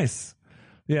pretty nice.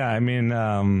 Yeah, I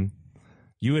mean,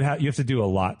 you have to do a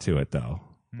lot to it though.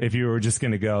 If you were just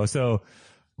going to go. So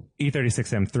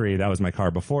E36 M3, that was my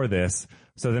car before this.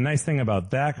 So the nice thing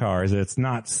about that car is it's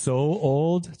not so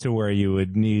old to where you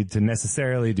would need to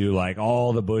necessarily do like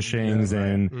all the bushings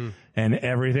and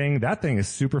everything. That thing is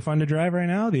super fun to drive right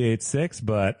now, the 8.6,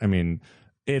 but I mean,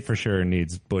 it for sure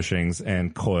needs bushings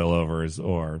and coilovers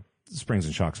or springs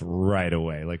and shocks right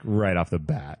away, like right off the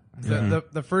bat.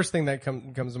 The first thing that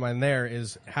comes to mind there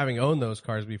is having owned those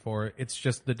cars before. It's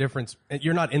just the difference.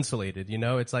 You're not insulated, you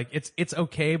know. It's like it's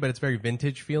okay, but it's very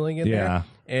vintage feeling in there.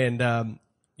 And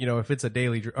you know, if it's a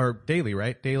daily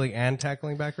right, daily and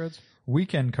tackling back roads.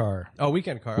 Weekend car. Oh,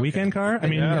 weekend car. Okay. Weekend car? I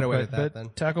mean, you can get away but, with that but then.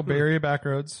 tackle Bay Area back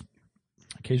roads,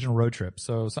 occasional road trip.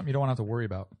 So something you don't have to worry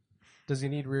about. Does he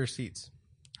need rear seats?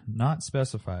 Not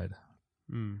specified.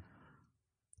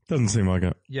 Doesn't seem like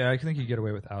it. Yeah, I think you get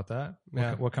away without that.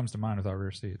 Yeah. What comes to mind without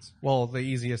rear seats? Well, the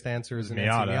easiest answer is an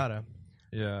Miata. Miata,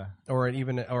 Yeah,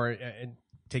 or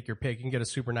take your pick. You can get a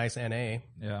super nice NA,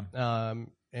 yeah.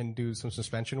 and do some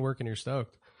suspension work, and you're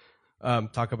stoked.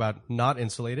 Talk about not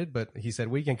insulated, but he said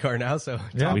weekend car now, so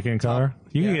Yeah. weekend car.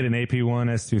 You can get an AP1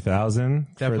 S2000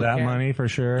 for Definitely that can. money for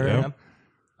sure. Yeah.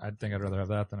 I think I'd rather have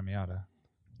that than a Miata.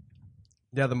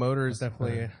 Yeah, the motor is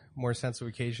definitely more sense of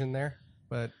occasion there.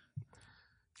 but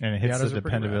And it hits Miatas the are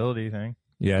pretty rad. dependability thing.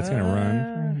 Yeah, it's gonna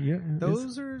run. Yeah,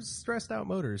 those are stressed out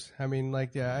motors. I mean,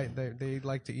 like, yeah, they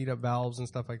like to eat up valves and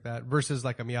stuff like that. Versus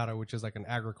like a Miata, which is like an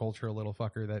agricultural little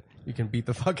fucker that you can beat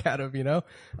the fuck out of. You know,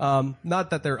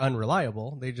 not that they're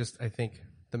unreliable. They just, I think,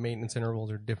 the maintenance intervals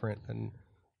are different than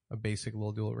a basic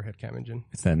little dual overhead cam engine.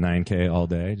 It's that 9K all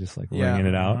day, just like Yeah. ringing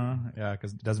it out. Yeah,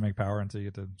 because it doesn't make power until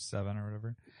you get to 7 or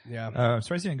whatever. Yeah. I'm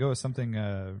surprised you didn't go with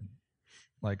something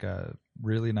like a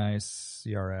really nice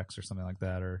CRX or something like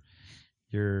that, or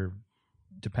your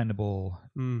dependable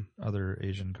other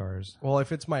Asian cars. Well,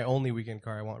 if it's my only weekend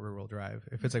car, I want rear wheel drive.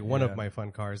 If it's like one Yeah. of my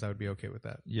fun cars, I would be okay with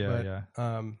that. Yeah,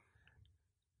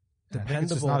 But, I think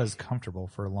it's just not as comfortable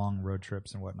for long road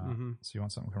trips and whatnot. Mhm. So you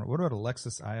want something comfortable. What about a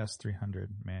Lexus IS 300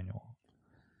 manual?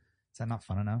 Is that not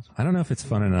fun enough? I don't know if it's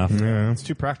fun enough. Yeah. It's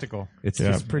too practical. It's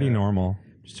Yeah. just pretty normal.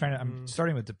 Just trying to. I'm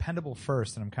starting with dependable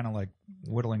first, and I'm kind of like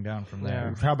whittling down from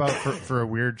there. How about for a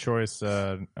weird choice,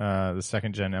 the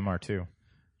second gen MR2?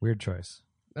 Weird choice.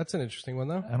 That's an interesting one,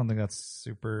 though. I don't think that's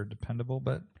super dependable,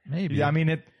 but maybe. Yeah, I mean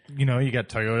you got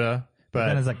Toyota, But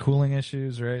then but it's like cooling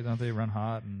issues, right? Don't they run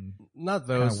hot? And Not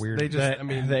those. weird. They just, I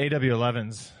mean, the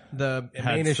AW11s. the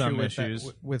had main issue some with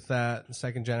issues. with that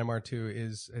second gen MR2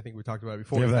 is, I think we talked about it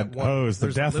before. Yeah, is that hose, the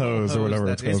there's a death little hose or whatever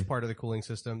that it's is called. part of the cooling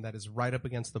system that is right up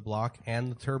against the block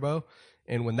and the turbo.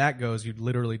 And when that goes, you'd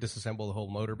literally disassemble the whole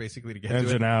motor basically to get to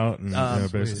Engine it. out, and yeah,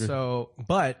 basically. So,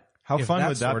 but How if fun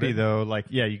would that's that be sorted- though? Like,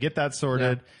 yeah, you get that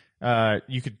sorted.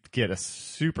 You could get a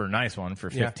super nice one for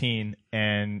 15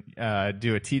 and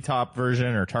do a T-top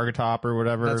version or target top or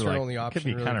whatever. That's your Like, only it option. could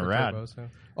be really, kind of for rad. turbo, so.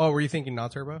 Oh, were you thinking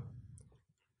not turbo?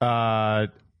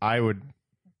 I would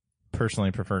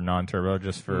personally prefer non-turbo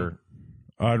just for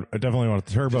I definitely want the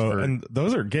Just turbo, for and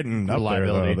those are getting up there.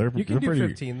 reliability. Though. You can do they're pretty.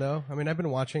 15 though. I mean, I've been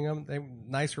watching them.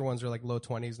 Nicer ones are like low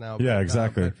 20s now. Yeah,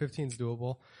 exactly. But 15's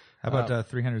doable. how about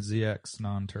 300ZX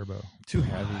non-turbo? Too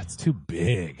heavy. It's too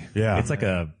big. Yeah. It's like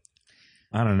a,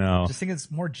 I don't know. Just think it's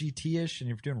more GT-ish,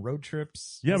 and if you're doing road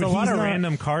trips. Yeah, There's but a lot he's of not-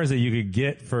 random cars that you could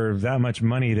get for that much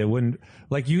money that wouldn't,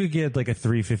 like you could get like a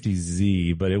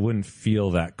 350Z, but it wouldn't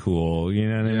feel that cool. You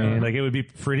know what I mean? Like it would be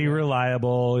pretty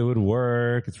reliable. It would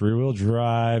work. It's rear wheel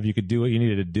drive. You could do what you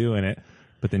needed to do in it.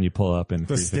 But then you pull up in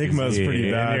The stigma's pretty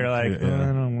and bad. you're like, Yeah. I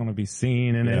don't want to be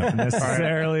seen in it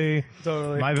necessarily.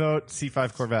 my vote.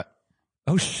 C5 Corvette.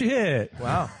 Oh shit!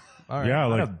 Wow. All right. Yeah,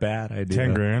 What a like bad idea.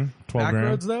 10 grand, 12 Back grand.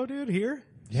 roads though, dude. Here,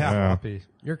 Yeah.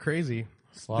 you're crazy.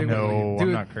 No, Dude,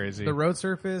 I'm not crazy. The road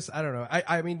surface, I don't know.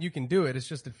 I mean, you can do it. It's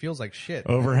just it feels like shit.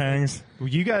 Overhangs.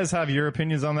 You guys have your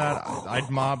opinions on that. I'd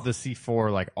mob the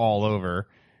C4 like all over,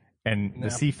 and the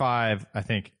C5. I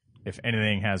think if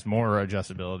anything has more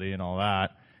adjustability and all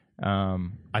that.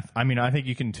 I mean, I think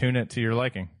you can tune it to your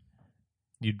liking.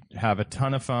 You'd have a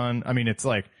ton of fun. I mean, it's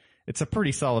a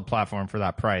pretty solid platform for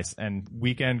that price, and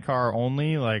weekend car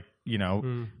only. Like,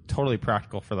 totally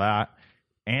practical for that.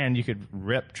 And you could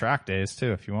rip track days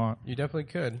too if you want. You definitely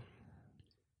could.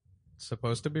 It's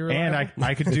supposed to be reliable. And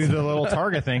I could do the little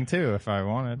Target thing too if I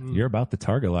wanted. You're about the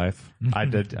target life. I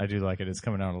do like it. It's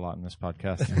coming out a lot in this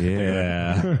podcast.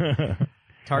 Yeah.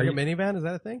 Target minivan, is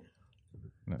that a thing?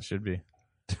 That should be.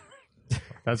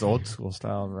 That's old school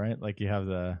style, right? Like you have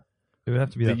It would have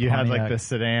to be that you had like Pontiac. the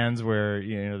sedans where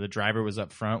the driver was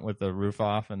up front with the roof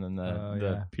off, and then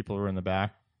the people were in the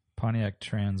back. Pontiac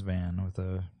Trans van with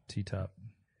a T-top.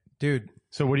 Dude,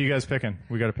 So what are you guys picking?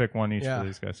 We got to pick one each Yeah. for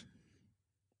these guys.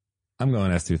 I'm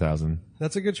going S2000.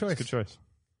 that's a good choice. Good choice.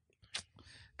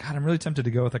 God, I'm really tempted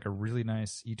to go with like a really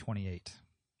nice E28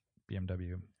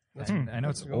 BMW. I know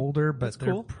it's older, but That's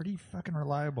they're cool. pretty fucking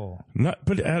reliable.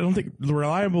 But I don't think the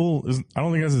reliable is. I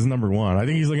don't think that's his number one. I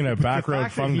think he's looking at back road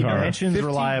fact that fun he car. mentions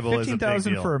reliable is a big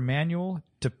 15,000 deal. for a manual,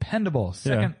 dependable.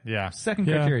 Second, Yeah. second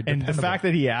Yeah. criteria. And the dependable. fact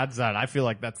that he adds that, I feel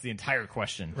like that's the entire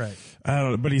question. right. I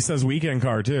don't know, but he says weekend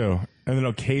car too, and then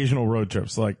occasional road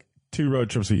trips, like 2 road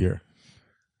trips a year.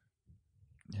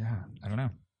 Yeah, I don't know.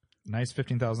 Nice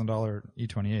 $15,000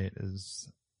 E28 is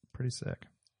pretty sick.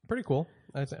 Pretty cool.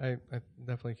 I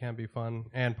definitely can be fun.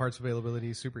 And parts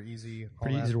availability, super easy. all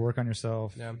Pretty that. easy to work on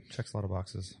yourself. Yeah. Checks a lot of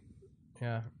boxes.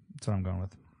 Yeah. That's what I'm going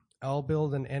with. I'll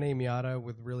build an NA Miata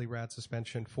with really rad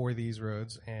suspension for these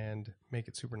roads and make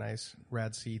it super nice.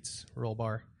 Rad seats, roll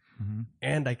bar.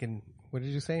 And I can, what did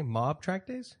you say? Mob track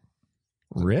days?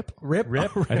 Rip? Rip? I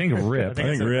think rip. I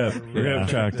think rip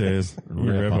track days,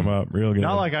 rip them up real good.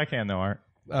 Not like I can though, Art.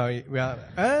 Oh, yeah.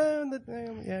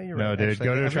 Yeah, you're right. No, dude. actually.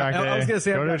 Go to a track day. I was going to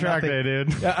say, go I've to a got track nothing. day,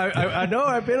 dude. Yeah, I know.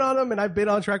 I've been on them, and I've been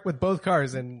on track with both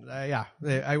cars. And I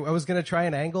was going to try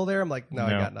an angle there. I'm like, no, I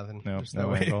No. got nothing. No, There's no no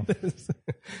way. angle.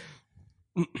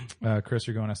 Chris,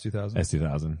 you're going S2000.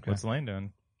 S2000. What's Lane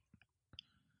doing?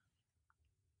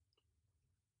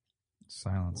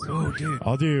 Silence. Oh, dude.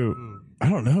 I'll do. I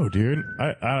don't know, dude.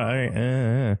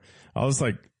 I'll just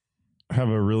like have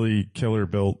a really killer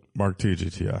built Mark II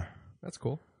GTI. That's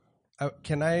cool.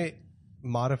 Can I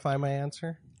modify my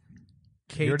answer?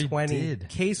 already K20, did.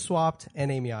 K-swapped,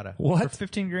 and a Miata. For What?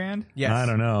 15 grand? Yes. I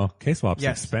don't know. K-swap's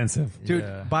Yes. expensive. Dude,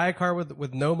 Yeah. buy a car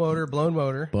with no motor, blown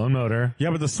motor. Blown motor.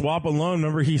 Yeah, but the swap alone.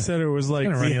 Remember, he said it was like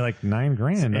It's gonna run you like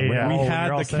 $9,000. Yeah. we When had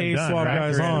you're all the said and done, K-swap right?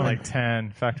 guys Factor in on. like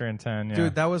 10. Factor in 10. Yeah.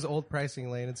 Dude, that was old pricing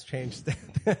lane. It's changed.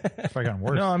 It's probably gotten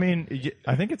worse. No, I mean,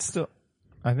 I think it's still.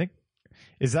 I think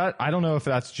is that. I don't know if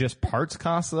that's just parts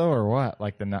cost though, or what.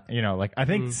 Like like I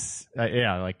think,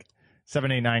 like 7,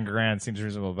 8, 9 grand seems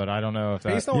reasonable, but I don't know if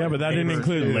Based that. on Yeah, but that didn't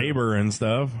include labor and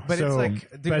stuff. But it's So,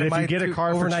 like, dude, but if my you get a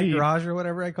car for overnight cheap- garage or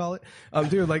whatever I call it,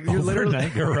 dude, like you're literally.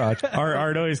 Overnight garage.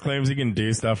 Art always claims he can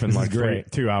do stuff in like great.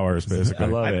 2 hours, basically. I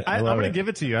love it. I'm love gonna it. give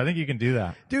it to you. I think you can do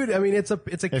that. Dude, I mean, it's a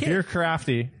If kit. you're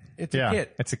crafty, It's a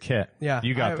kit. It's a kit. Yeah,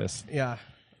 you got this. Yeah,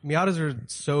 Miatas are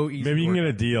so easy. Maybe you to can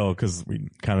work get a deal because we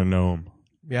kind of know him.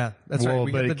 with. Yeah, that's Well, right.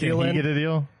 We but get the can deal he in. get a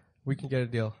deal? We can get a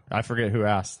deal. I forget who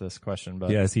asked this question, but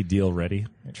Yeah, is he deal ready?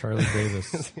 Charlie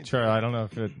Davis. Charlie, I don't know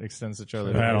if it extends to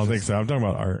Charlie. I don't think so. I'm talking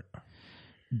about Art.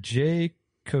 Jay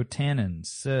Kotanen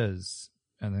says,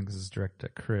 I think this is directed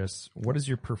at Chris, what is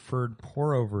your preferred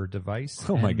pour-over device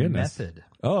Oh, my and goodness. method?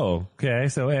 Oh, okay.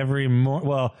 So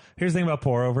well, here's the thing about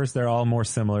pour overs. They're all more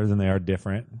similar than they are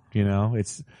different. You know,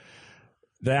 it's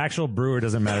the actual brewer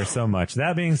doesn't matter so much.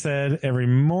 That being said, every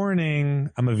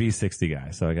morning I'm a V60 guy.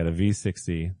 So I got a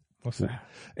V60. What's that?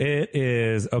 It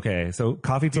is okay. So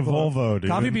coffee people, Volvo,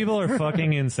 dude. coffee people are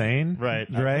fucking insane. Right.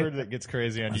 I've Right. heard that gets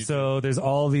crazy on YouTube. So there's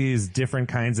all these different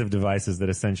kinds of devices that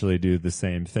essentially do the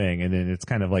same thing. And then it's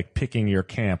kind of like picking your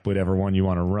camp, whatever one you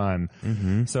want to run.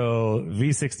 Mm-hmm. So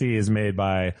V60 is made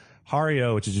by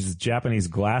Hario, which is just a Japanese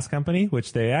glass company,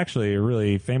 which they actually are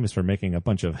really famous for making a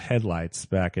bunch of headlights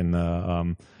back in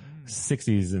the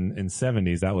 60s and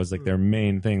 70s. That was like their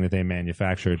main thing that they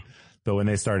manufactured. But when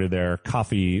they started their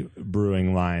coffee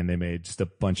brewing line, they made just a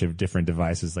bunch of different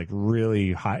devices, like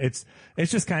really high. It's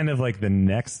just kind of like the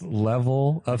next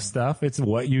level of stuff. It's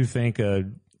what you think a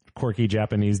quirky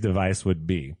Japanese device would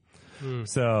be.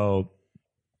 So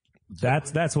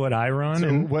that's what I run. So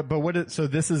and so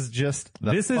this is just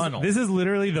the funnel. this is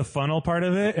literally the funnel part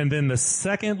of it, and then the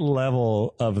second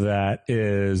level of that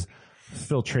is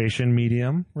filtration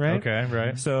medium, right? Okay,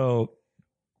 right. So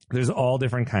there's all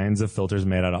different kinds of filters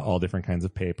made out of all different kinds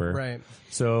of paper. Right.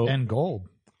 So And gold.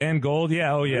 and gold,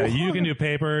 yeah, oh yeah. You can do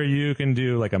paper, you can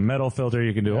do like a metal filter,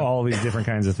 you can do all these different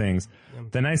kinds of things.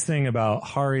 The nice thing about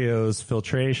Hario's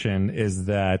filtration is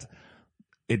that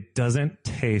it doesn't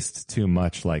taste too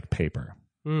much like paper.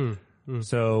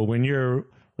 So when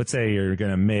let's say you're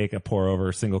going to make a pour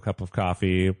over single cup of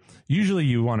coffee, usually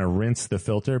you want to rinse the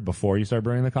filter before you start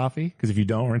brewing the coffee. Because if you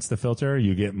don't rinse the filter,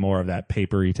 you get more of that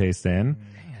papery taste in.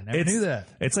 I never knew that.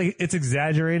 It's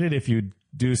exaggerated if you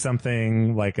do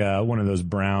something like one of those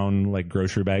brown like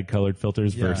grocery bag colored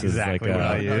filters versus Exactly like what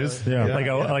I a, use. Yeah.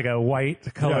 like a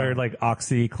white colored like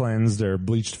oxy cleansed or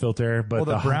bleached filter. But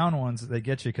Well, the brown ones, they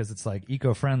get you because it's like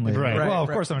eco-friendly. Right. Well, Right, of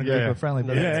right. course I'm going to Yeah, be yeah. eco-friendly,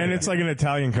 but Yeah, and it's like an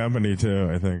Italian company too,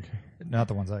 I think. not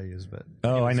the ones I use, but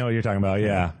oh, I know what you're talking about.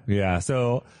 Yeah, yeah.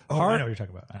 So I know what you're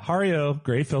talking about. Hario,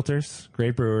 great filters,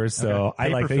 great brewers. So I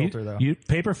Paper like that. filter, though.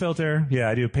 Paper filter. Yeah,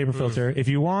 I do paper filter. If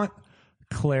you want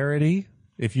clarity,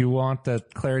 if you want the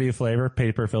clarity of flavor,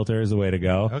 paper filter is the way to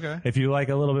go. Okay. If you like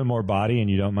a little bit more body and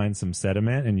you don't mind some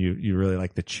sediment and you really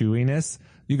like the chewiness,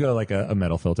 you go like a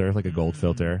metal filter, like a gold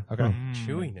filter. Okay.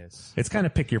 Chewiness. It's kind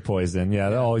of pick your poison. Yeah,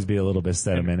 there'll always be a little bit of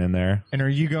sediment in there. And are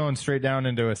you going straight down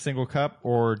into a single cup,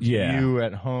 or do Yeah. you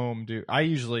at home do? I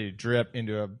usually drip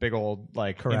into a big old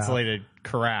like insulated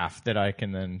carafe that I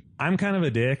can then. I'm kind of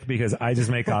a dick because I just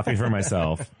make coffee for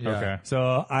myself. Okay.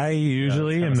 So I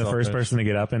usually Yeah, am it's the kinda first selfish. person to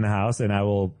get up in the house, and I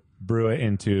will brew it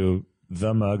into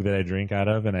the mug that I drink out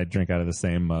of, and I drink out of the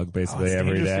same mug basically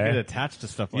every Dangerous to get day. attached to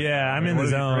stuff like Yeah, that. I'm in the What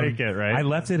if you zone. break it, right? I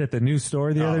left it at the new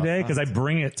store the other day because I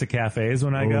bring it to cafes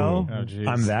when I go. Oh, geez.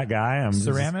 I'm that guy. I'm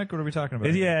Ceramic? What are we talking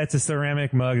about? Yeah, it's a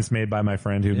ceramic mug. It's made by my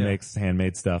friend who makes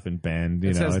handmade stuff in Bend.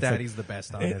 You It know, says it's like- Daddy's the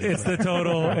best on it. it's the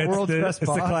total. It's World's the, best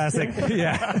it's the boss. classic.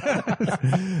 Yeah,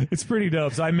 it's pretty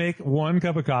dope. So I make one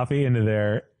cup of coffee into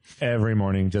there every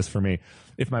morning just for me.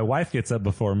 If my wife gets up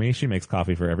before me, she makes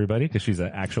coffee for everybody because she's an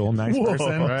actual nice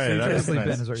person. Right, that's Sleep in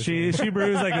nice. is what you're saying. She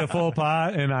brews like a full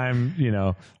pot, and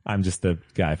I'm just the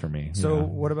guy for me. So you know?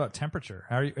 what about temperature?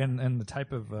 How are you, and the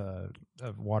type of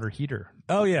water heater?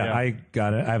 Oh yeah, I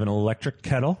got it. I have an electric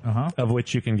kettle, of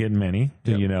which you can get many.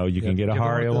 You know, you can get a You have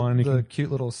Haria the one. You The can,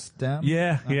 cute little stem.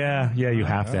 yeah. You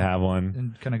have to have one.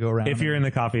 And kind of go around. If you're in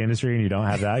the coffee industry and you don't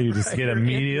have that, you just get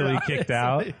immediately kicked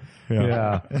out.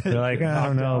 Yeah. They're like, I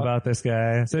don't know about this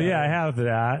guy. So yeah, I have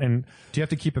that. And do you have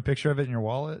to keep a picture of it in your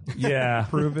wallet? yeah,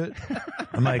 Prove it.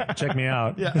 I'm like, check me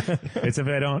out. Yeah. It's if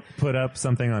I don't put up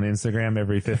something on Instagram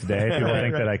every 5th day, people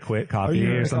think that I quit coffee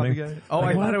or something. Oh,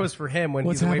 I thought it was for him when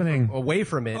What's he's happening? away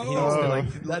from it. He needs to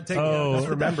like just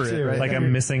remember it. Right? Like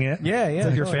I'm missing it. Yeah. It's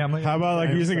like your family. How about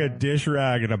like using a dish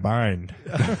rag and a bind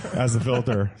as a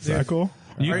filter? Is that cool?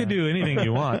 You could do anything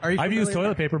you want. Are you I've used familiar-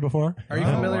 toilet paper before. Are you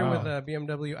familiar with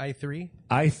BMW i3?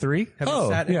 i3? Have you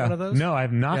sat in one of those? No,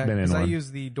 I've not been in 'cause one. I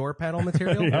use the door panel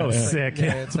material. Oh, sick.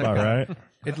 Yeah, it's like All right.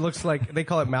 It looks like they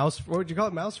call it mouse. What would you call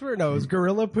it? Mouse fur? No, it's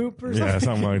gorilla poop or something. Yeah,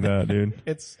 something like that, dude.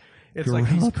 It's like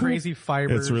these crazy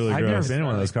fibers. It's really I've never gross. been in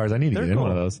one of those cars. I need to They're get in cool.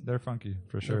 one of those. They're funky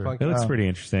for sure. funky. It looks pretty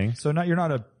interesting. So you're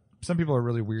not a. Some people are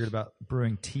really weird about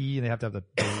brewing tea. They have to have the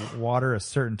water a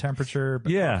certain temperature.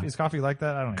 But Yeah. is coffee like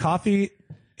that? I don't know. Coffee,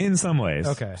 in some ways.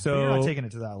 Okay. So But you're not taking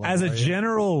it to that level, as a are you?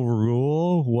 general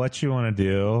rule, what you want to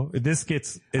do, I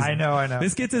know.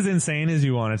 This gets as insane as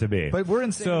you want it to be. But we're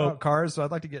insane So- about cars, so I'd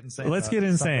like to get insane. Let's about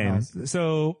get something insane. else.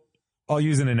 So I'll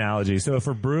use an analogy. So if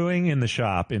we're brewing in the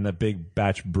shop, in the big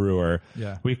batch brewer,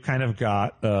 Yeah. we've kind of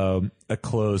got a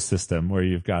closed system where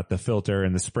you've got the filter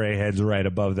and the spray heads right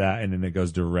above that, and then it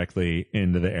goes directly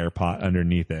into the air pot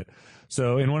underneath it.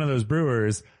 So in one of those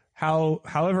brewers,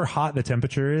 however hot the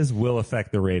temperature is will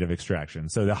affect the rate of extraction.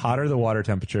 So the hotter the water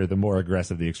temperature, the more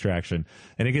aggressive the extraction.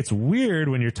 And it gets weird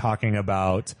when you're talking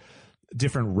about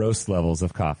different roast levels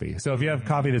of coffee. So if you have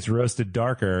coffee that's roasted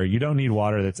darker, you don't need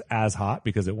water that's as hot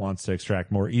because it wants to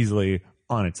extract more easily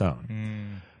on its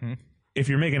own. If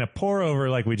you're making a pour over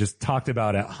like we just talked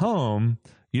about at home,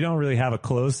 you don't really have a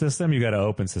closed system. You got an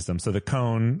open system. So the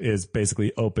cone is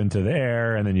basically open to the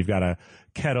air, and then you've got a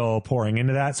kettle pouring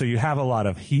into that. So you have a lot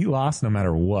of heat loss no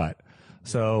matter what.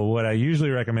 So what I usually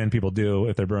recommend people do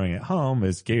if they're brewing at home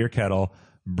is get your kettle,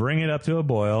 bring it up to a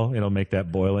boil. It'll make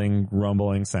that boiling,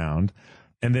 rumbling sound.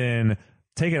 And then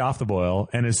take it off the boil.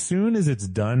 And as soon as it's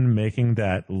done making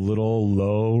that little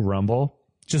low rumble,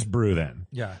 just brew then.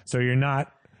 Yeah. So you're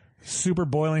not super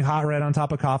boiling hot right on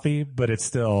top of coffee, but it's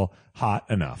still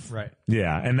hot enough. Right.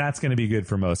 Yeah. And that's going to be good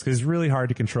for most because it's really hard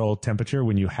to control temperature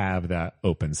when you have that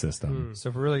open system. So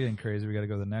if we're really getting crazy, we got to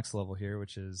go to the next level here,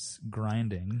 which is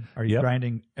grinding. Are you Yep.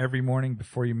 grinding every morning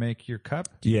before you make your cup?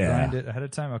 Do you Yeah. grind it ahead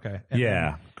of time? Okay. And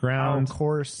Yeah. then Ground. How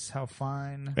coarse? How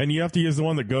fine? And you have to use the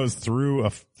one that goes through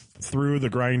through the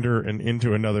grinder and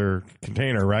into another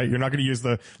container, right? You're not going to use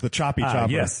the choppy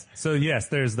chopper. Yes. So yes,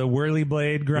 there's the whirly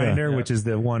blade grinder, Yeah. which is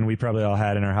the one we probably all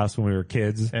had in our house when we were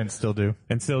kids And still do.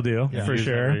 and still do for Use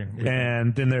sure. every weekend.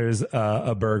 And then there's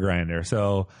a burr grinder.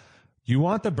 So you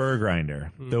want the burr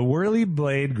grinder. The whirly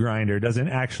blade grinder doesn't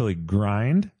actually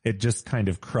grind. It just kind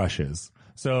of crushes.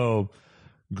 So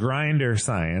grinder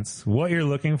science, what you're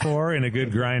looking for in a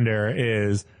good grinder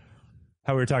is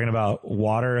how we were talking about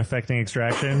water affecting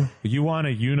extraction. You want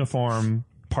a uniform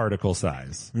particle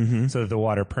size so that the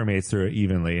water permeates through it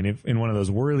evenly. And if in one of those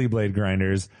whirly blade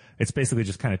grinders, it's basically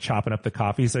just kind of chopping up the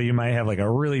coffee. So you might have like a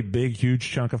really big,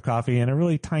 huge chunk of coffee and a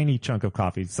really tiny chunk of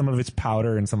coffee. Some of it's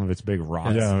powder and some of it's big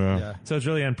rocks. Yeah. So it's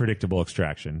really unpredictable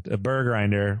extraction. A burr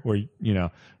grinder where, Lane,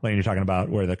 you're talking about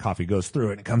where the coffee goes through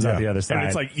it and it comes out the other side. And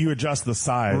it's like you adjust the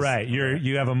size. Right.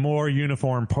 You have a more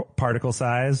uniform particle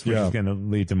size, which Yeah. is going to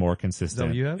lead to more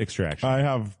consistent you have? extraction. I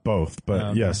have both,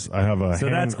 but yes, I have a So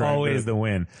hand that's grinder. always the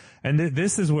win. And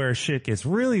this is where shit gets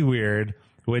really weird,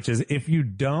 which is if you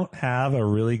don't have a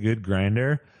really good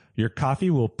grinder, your coffee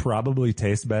will probably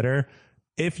taste better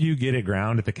if you get it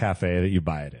ground at the cafe that you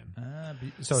buy it in.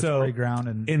 So it's pre-ground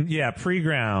and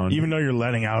pre-ground. Even though you're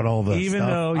letting out all the Even stuff.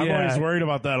 though, I'm yeah. always worried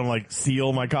about that. I'm like,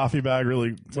 seal my coffee bag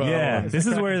really well. Yeah, this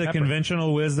is where the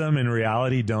conventional wisdom and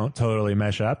reality don't totally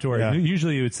mesh up to where Yeah.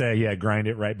 usually you would say, yeah, grind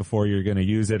it right before you're going to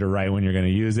use it or right when you're going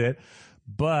to use it.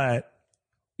 But,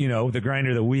 the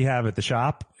grinder that we have at the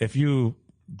shop, if you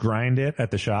grind it at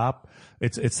the shop,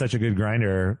 it's such a good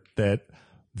grinder that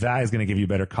is going to give you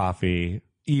better coffee,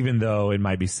 even though it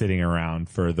might be sitting around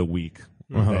for the week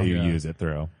that you use it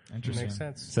through. interesting. Makes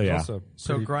sense. So yeah, Also,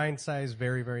 So grind size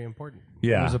very, very important.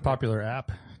 yeah. there's a popular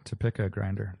app to pick a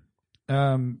grinder.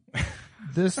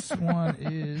 This one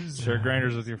is Share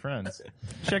grinders with your friends.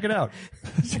 check it out.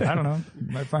 I don't know.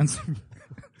 You might find some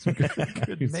Some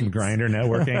Grindr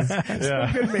networking.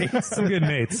 Yeah. Good mates. Some good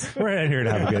mates. We're out here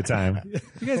to have a good time.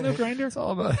 You guys know Grindr? It's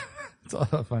all about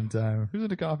a fun time. Who's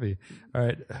into coffee? All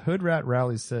right. Hood Rat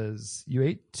Rally says, you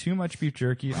ate too much beef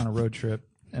jerky on a road trip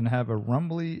and have a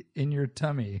rumbly in your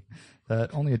tummy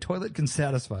that only a toilet can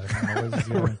satisfy.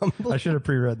 I should have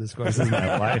pre-read this question. This is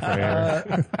my life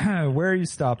right here. Where are you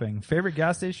stopping? Favorite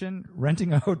gas station?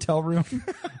 Renting a hotel room?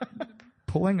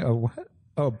 Pulling a what?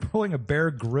 Oh, pulling a Bear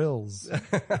Grylls.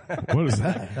 What is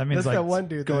that? That means That's like that one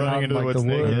dude going that, into the like woods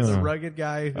naked. the rugged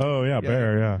guy. Oh yeah,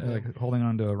 bear. Yeah. like holding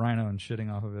on to a rhino and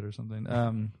shitting off of it or something.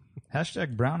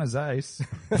 Hashtag brown as ice.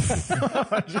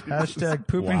 Hashtag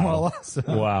pooping while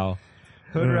awesome. Wow.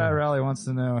 Hood Rat Rally wants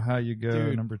to know how you go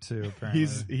Dude, number 2. Apparently,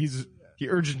 He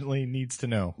urgently needs to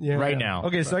know Yeah. right now.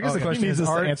 okay. So I guess the question He needs is,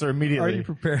 us to answer immediately. Are you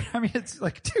prepared? I mean, it's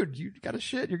like, dude, you got to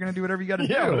shit. You're gonna do whatever you got to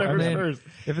Yeah, do. I whatever's mean, first.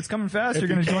 if it's coming fast, If you're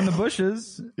gonna you join the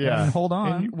bushes. Yeah. And hold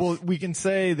on. And, well, we can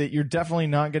say that you're definitely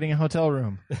not getting a hotel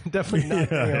room Definitely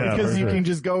not. Yeah, because for you sure. can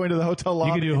just go into the hotel lobby.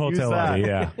 You could do and use hotel that. lobby,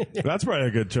 yeah. That's probably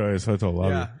a good choice. Hotel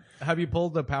lobby. Yeah. Have you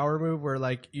pulled the power move where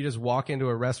like you just walk into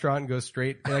a restaurant and go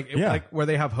straight Yeah. like where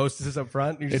they have hostesses up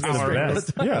front? You just It's go the straight to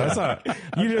best. the- Yeah, that's not.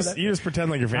 You just pretend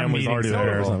like your family's already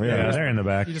there or something. Yeah, Yeah. they're in the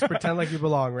back. You just pretend like you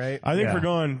belong, right? I think Yeah. we're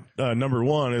going number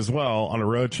 1 as well on a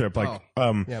road trip. Like,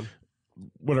 Yeah.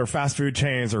 what are fast food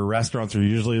chains or restaurants are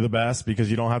usually the best because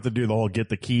you don't have to do the whole get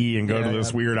the key and go Yeah, to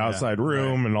this yeah. weird outside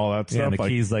room and all that Yeah, stuff. and the like,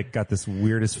 key's like got this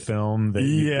weirdest film that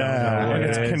you don't know yeah, what and it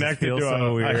it's is. It connected feels to so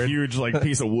a weird. huge like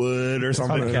piece of wood or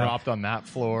something. Something dropped on that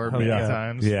floor many yeah.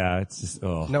 times. Yeah, it's just No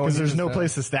oh. one Because there's uses no that.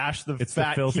 place to stash the It's the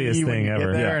fat filthiest key when thing you get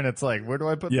ever. there, Yeah. and it's like, where do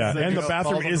I put Yeah, this thing? and the It falls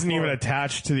bathroom on the isn't even floor.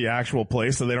 attached to the actual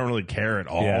place, so they don't really care at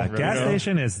all. Yeah, you gas know?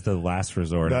 station is the last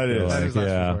resort. That I feel is. like. That is last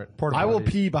yeah. resort. I will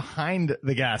pee behind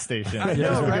the gas station just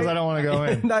because right? I don't want to go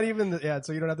in. Not even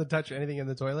so you don't have to touch anything in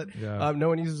the toilet. Yeah. No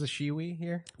one uses a shiwi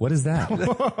here. What is that?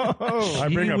 I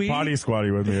bring a Kiwi? potty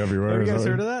squatty with me everywhere. Have you guys so-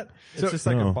 heard of that? It's just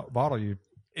like No. a bottle you.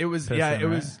 It was Piss yeah, in, it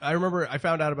right? was. I remember I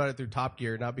found out about it through Top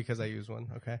Gear, not because I use one.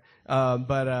 Okay,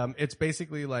 but it's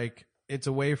basically like it's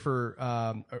a way for.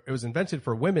 It was invented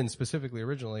for women specifically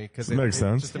originally because Makes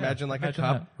sense. Just imagine like imagine a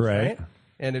cup, that. Right.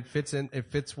 And it fits in. It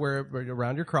fits where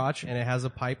around your crotch, and it has a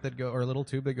pipe that or a little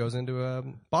tube that goes into a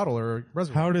bottle or a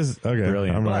reservoir. How does okay?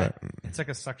 Brilliant. I'm But- right. It's like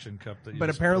a suction cup that. You But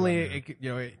just apparently, put on it,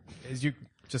 could- as you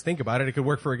just think about it, it could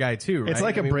work for a guy too. It's right?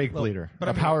 like I a mean, brake look, bleeder, there.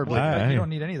 a power Well, bleeder. you don't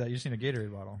need any of that. You just need a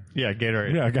Gatorade bottle. Yeah,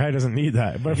 Gatorade. Yeah, a guy doesn't need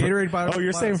that. But Gatorade bottle- oh,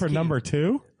 you're saying for key. number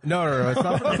 2? No, it's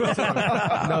not.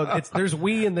 For no, there's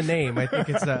we in the name. I think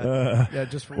it's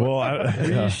just for Well,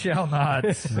 We shall not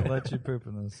let you poop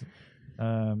in this.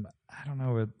 I don't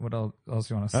know what else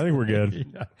you want to say. I think we're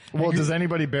good. Well, does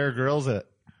anybody Bear Grylls it?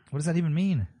 What does that even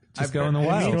mean? Just go in the Go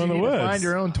wild. in the You need to woods. find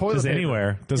your own toilet Just paper.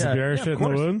 anywhere. Does the bear of shit in the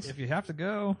course. woods? If you have to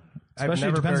go, I've especially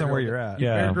never it depends Bear on where Grilled you're it. at.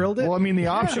 Yeah. Bear Grilled it. Well, I mean, the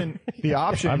option.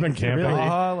 I've been camping. Really,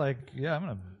 Like, yeah, I'm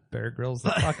gonna Bear Grylls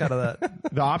the fuck out of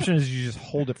that. the option is you just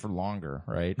hold it for longer,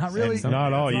 right? Not really.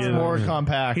 Not all. It's You more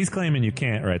compact. He's claiming you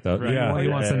can't, right? Though. Yeah. He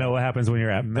wants to know what happens when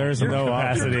you're at There's no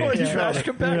capacity. Trash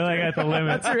You're like at the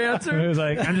limit. That's your answer. It was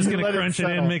like, I'm just going let to it crunch it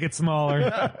settle. in, make it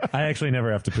smaller. I actually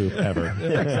never have to poop ever.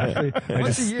 I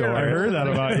Once just a year. store I it. heard that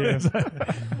about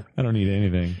you. I don't need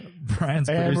anything. Brian's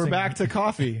and producing we're back to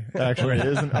coffee, actually,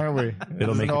 isn't aren't we?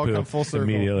 It'll Doesn't make all you come poop full circle.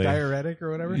 immediately. Diuretic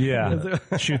or whatever. Yeah.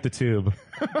 Shoot the tube.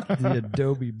 the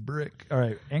Adobe brick. All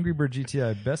right, Angry Bird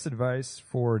GTI. Best advice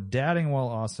for dadding while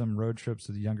awesome road trips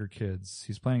with younger kids.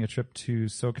 He's planning a trip to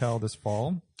SoCal this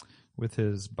fall with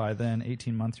his by then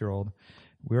 18-month-old.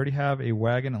 We already have a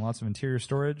wagon and lots of interior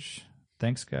storage.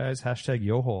 Thanks, guys. Hashtag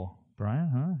Yohole. Brian,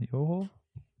 huh? Yohole?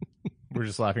 We're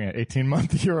just laughing at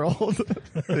 18-month-old.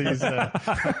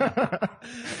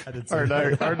 Art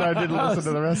and I didn't listen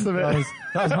to the rest of it.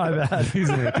 That was my bad. He's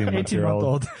an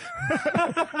 18-month-old.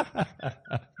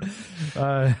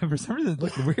 18-month-old. For some reason, it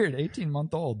looked weird.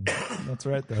 18-month-old. That's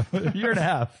right, though. A year and a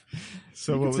half.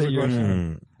 So You what could was say the year and a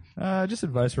question? half. Just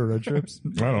advice for road trips.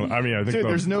 I mean, I think Dude,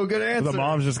 there's no good answer. the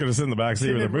mom's just gonna sit in the back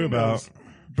seat with her boob out.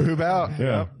 Boob out.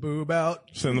 Yeah, Boob out.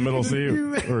 sit in the middle seat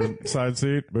or side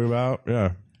seat, boob out.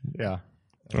 Yeah, Yeah.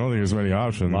 I don't think there's many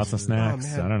options. Lots of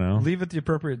snacks. I don't know. Leave at the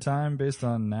appropriate time based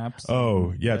on naps.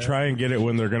 Oh yeah, try and get it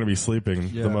when they're gonna be sleeping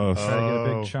Yeah. the most. Try to get a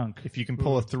Oh. big chunk. If you can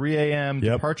pull a 3 a.m.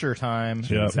 Yep. departure time,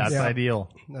 Yep. that's Yeah. ideal.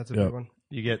 That's a Yep. big one.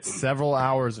 You get several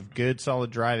hours of good,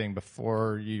 solid driving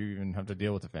before you even have to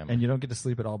deal with the family. And you don't get to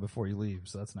sleep at all before you leave,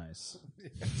 so that's nice.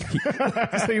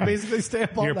 So you basically stay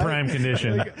up all Your night. prime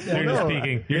condition. You're just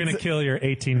speaking. You're going to kill your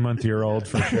 18-month-old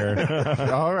for sure.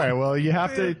 All right. Well, you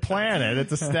have to plan it.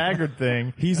 It's a staggered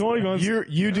thing. He's only going.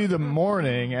 You do the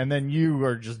morning, and then you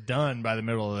are just done by the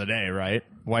middle of the day, right?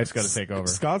 wife's got to take over.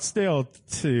 Scottsdale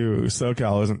to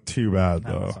SoCal isn't too bad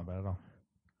No, though. that's not bad at all.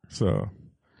 So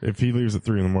if he leaves at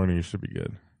 3 a.m, you should be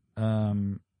good.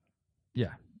 Yeah,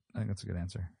 I think that's a good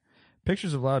answer.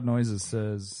 Pictures of Loud Noises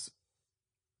says,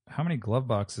 how many glove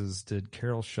boxes did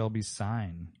Carol Shelby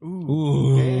sign?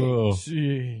 Ooh.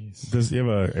 Jeez. Does he have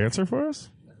an answer for us?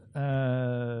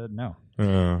 No.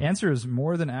 Answer is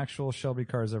more than actual Shelby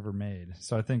cars ever made.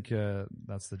 So I think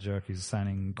that's the joke. He's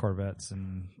signing Corvettes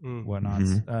and whatnot.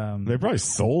 They probably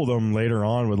sold them later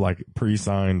on with like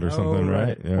pre-signed or something,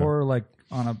 right? Yeah. Or like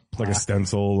on a like a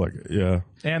stencil, like yeah.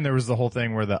 And there was the whole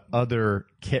thing where the other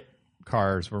kit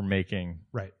cars were making,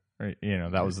 Right. you know,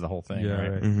 that was the whole thing, Yeah,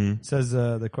 right? right. Mm-hmm. Says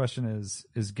the question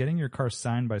is getting your car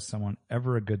signed by someone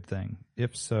ever a good thing?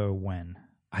 If so, when?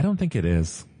 I don't think it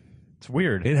is. It's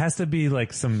weird. It has to be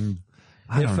like some.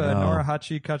 I If don't know.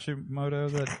 Norihachi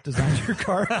Kachimoto that designed your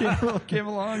car came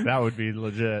along, That would be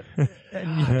legit.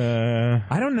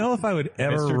 I don't know if I would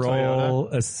ever Mr. roll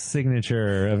a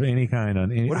signature of any kind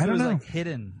on any. what if I it don't was know. like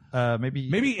hidden? Maybe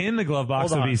Maybe in the glove box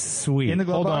Hold would on. be sweet. in the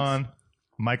glove Hold box. on.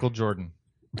 Michael Jordan.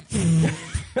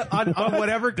 on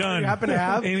whatever car Done. you happen to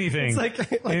have. Anything. It's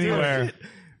like Anywhere.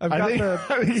 I've got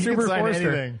the you Super can sign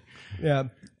Forester. anything. Yeah.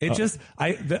 It just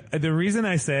the reason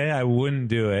I say I wouldn't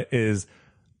do it is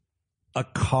a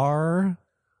car,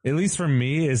 at least for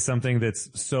me, is something that's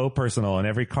so personal. And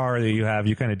every car that you have,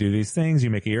 you kind of do these things, you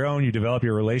make it your own, you develop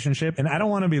your relationship. And I don't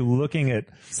want to be looking at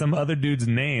some other dude's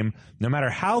name, no matter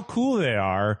how cool they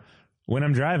are, when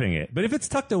I'm driving it. But if it's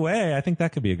tucked away, I think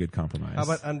that could be a good compromise. How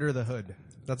about under the hood?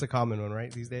 That's a common one,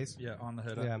 right? These days. Yeah, on the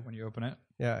hood Yeah. when you open it.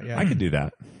 Yeah. Yeah. I could do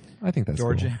that. I think that's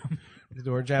Door cool. jam. The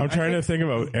door jam. I'm trying to think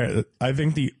about. I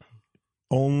think the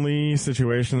only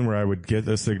situation where I would get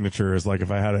the signature is like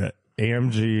if I had an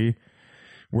AMG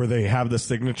where they have the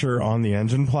signature on the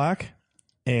engine plaque,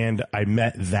 and I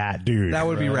met that dude. That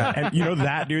would be rad. And you know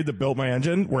that dude that built my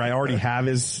engine, where I already have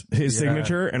his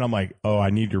signature, and I'm like, oh,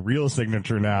 I need your real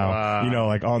signature now. You know,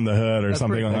 like on the hood or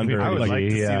something pretty- under, I would like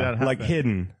to see that happen. like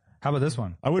hidden. How about this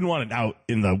one? I wouldn't want it out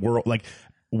in the world. Like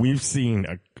we've seen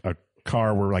a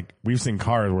car where like we've seen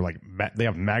cars where like they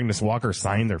have Magnus Walker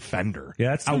sign their fender.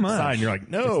 Yeah, that's too outside. much. And you're like,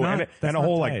 It's no, not- and that's a not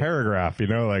whole like tight. paragraph, you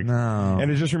know, like No.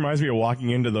 And it just reminds me of walking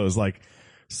into those like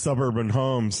suburban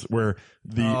homes where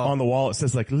the on the wall it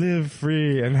says like live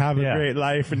free and have a Yeah. great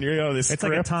life, and you know this. It's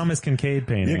like a Thomas Kincaid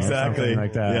painting. Exactly. Or something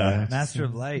like that. Yeah. Master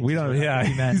of Light. We don't,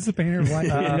 yeah. He's the painter of light.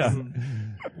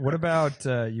 What about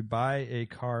you buy a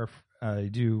car, you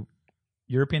do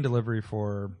European delivery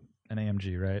for an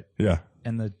AMG, right? Yeah.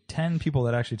 And the 10 people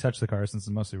that actually touch the car, since it's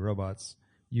mostly robots,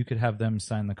 you could have them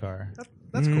sign the car.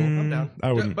 That's cool. I'm down.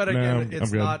 I wouldn't. But No, again, I'm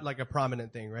it's good. not like a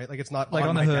prominent thing, right? Like it's not Like on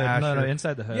the my hood. dash No, or-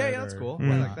 inside the hood. Yeah, that's or- cool.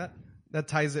 I like that. That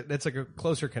ties it. That's like a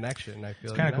closer connection. I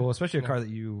feel It's kind of you know? cool, especially a car that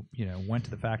you went to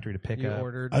the factory to pick You up.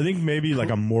 ordered. I think maybe like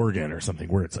a Morgan or something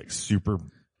where it's like super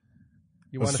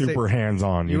You want to super say? hands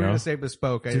on. You You were know. going to say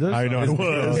bespoke. I know it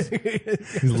was.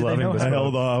 He's loving I bespoke.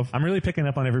 held off. I'm really picking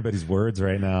up on everybody's words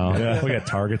right now. Yeah. We got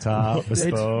Target Top,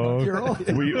 Bespoke.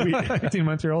 we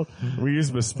 18-month-year-old. we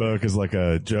use bespoke as like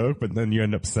a joke, but then you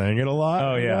end up saying it a lot.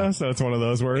 Oh, yeah. you know? So it's one of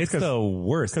those words. It's the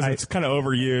worst. because it's kind of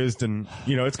overused, and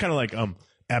it's kind of like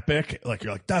epic. Like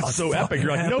you're like that's so epic.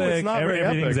 You're like no, it's not very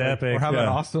Everything's epic. epic. Or how about Yeah.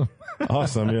 awesome?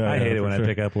 Awesome. Yeah, I hate it when I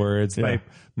pick up words. Yeah.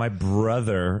 My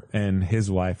brother and his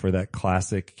wife were that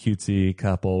classic cutesy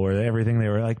couple where everything they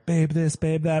were like, babe this,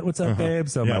 babe that, what's up, babe?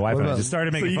 So Yeah. my wife What and I about- just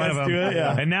started making you fun of guys them. do it?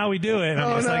 Yeah. And now we do it. And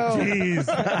I'm just like, geez.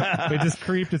 It just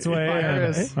creeped its way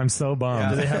in. I'm so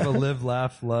bummed. Do they have a live,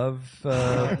 laugh, love?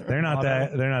 They're not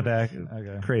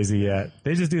that crazy yet.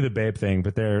 They just do the babe thing,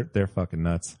 but they're fucking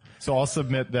nuts. So I'll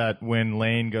submit that when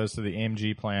Lane goes to the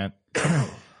AMG plant,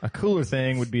 a cooler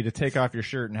thing would be to take off your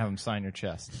shirt and have him sign your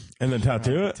chest. And then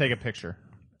tattoo it. Take a picture.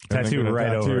 Tattoo right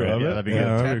Tattoo over it. of Yeah, that'd be Yeah,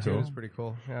 good. that'd be Tattoo cool. is pretty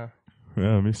cool. Yeah. Yeah,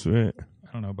 that'd be sweet.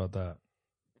 I don't know about that.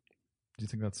 Do you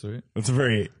think that's sweet? It's a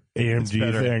very AMG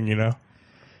better. thing, you know.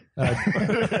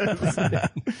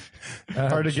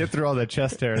 Hard to get through all the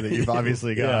chest hair that you've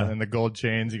obviously got, Yeah. and the gold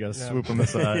chains. You got to swoop them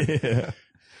aside. Yeah.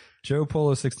 Joe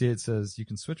Polo 68 says you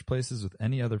can switch places with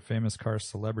any other famous car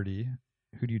celebrity.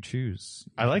 Who do you choose?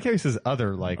 I like how he says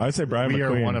other. Like I'd say Brian we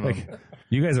McQueen. are one of them.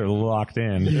 You guys are locked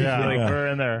in. Yeah, like Yeah. we're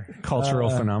in there. Cultural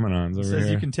phenomenons over Says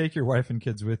here. you can take your wife and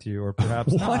kids with you, or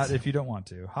perhaps not if you don't want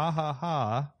to. Ha ha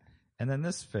ha. And then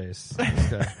this face.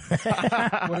 Okay.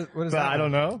 What is that? I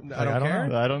don't know. I don't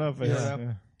care. I don't know if it's.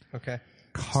 Yeah. Okay.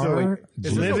 car.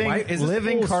 Is this a white- is this a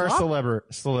living full car swap?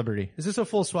 celebrity. Is this a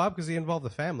full swap? Because he involved the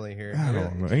family here.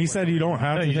 He said you don't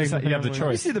have to you take just- the you have the family. Let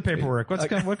me choice. see the paperwork.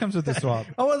 What comes with the swap?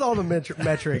 I want all the metrics.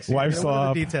 here. Wife What are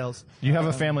swap. the details. You have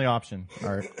a family option.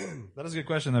 All right. That is a good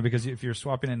question though, because if you're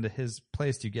swapping into his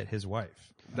place, do you get his wife?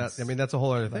 That's a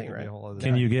whole other thing, That'd be right? a whole other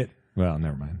Can you get? Well,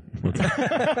 never mind.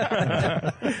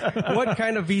 What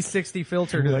kind of V60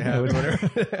 filter do they have?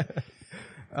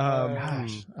 I'm Jerry,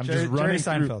 just running Jerry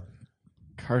through Seinfeld.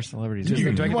 car celebrities. Do I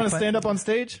You get want to to play- stand up on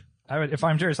stage? I would, if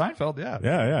I'm Jerry Seinfeld, yeah.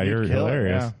 Yeah, you're Kill it,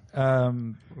 hilarious.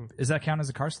 Does that count as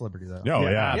a car celebrity though? Oh,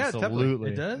 yeah. Yeah,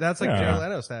 Absolutely. It does. That's like Yeah. Jay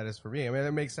Leno status for me. I mean,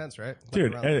 that makes sense, right?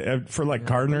 Dude, for like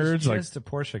car nerds, He's like just a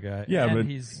Porsche guy. Yeah, and but-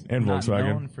 he's and not Volkswagen.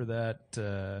 known for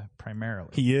that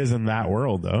primarily. he is in that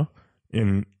world though.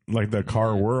 In like the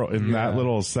car world, in that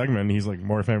little segment, he's like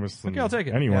more famous than Okay, I'll take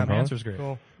it. anyone. Yeah, the probably. answer's great.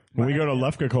 Cool. When we go to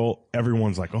Lefka Cult,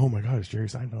 everyone's like, "Oh my god, it's Jerry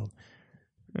Seinfeld."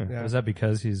 Yeah. Is that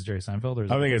because he's Jerry Seinfeld, or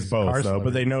is I it think because it's he's a car both though, celebrity?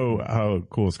 but they know how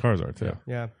cool his cars are too.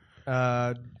 Yeah.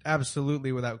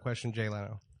 Absolutely, without question, Jay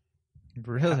Leno.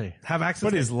 Really? Have access But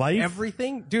to his life?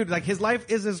 everything? Dude, like his life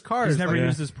is his cars. He's never Like,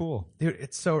 used his pool. Dude,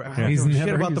 it's so. I don't He's give a never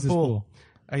shit about used the his pool. pool.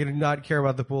 I do not care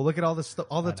about the pool. Look at all this,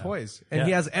 all the toys, and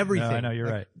he has everything. No, I know, you're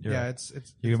Like, right. You're yeah, right. it's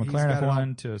You go he's McLaren got it all.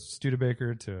 F1 to a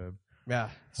Studebaker to Yeah,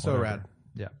 so whatever. rad.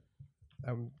 Yeah.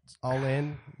 I'm all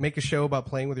in. Make a show about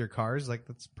playing with your cars. Like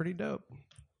that's pretty dope.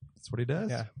 That's what he does.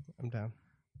 Yeah, I'm down.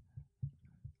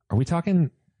 Are we talking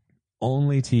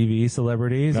only TV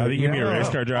celebrities? I Or- think you can be a race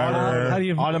car driver, How do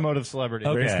you? Automotive celebrity.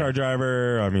 Okay. race car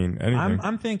driver. I mean, anything.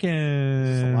 I'm Is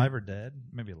thinking alive or dead?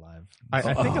 Maybe alive. I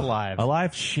think alive.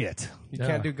 alive. Shit. You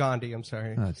can't do Gandhi. I'm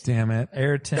sorry. Oh, damn it.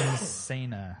 Ayrton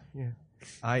Senna.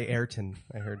 Ayrton.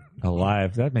 I heard.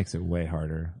 Alive. That makes it way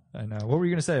harder. I know. What were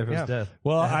you going to say if it was Yeah. death?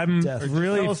 Well, I'm Death.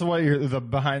 really. Tell us what you're the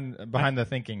behind the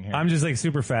thinking here. I'm just like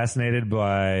super fascinated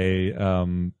by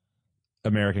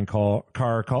American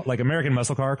like American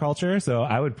muscle car culture. So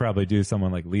I would probably do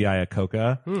someone like Lee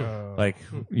Iacocca, like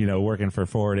working for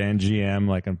Ford and GM,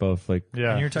 like on both. Like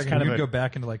yeah, And you're just talking, kind you'd of go a,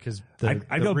 back into like his.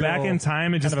 I'd go back in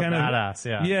time and just kind kind of of a badass.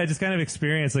 Yeah. just kind of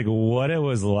experience like what it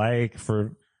was like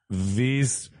for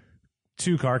these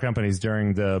two car companies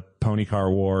during the pony car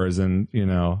wars, and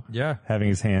Yeah. having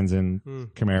his hands in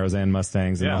Camaros and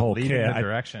Mustangs and Yeah, the whole leading kit. the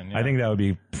direction. I think that would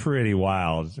be pretty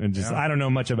wild. And just, I don't know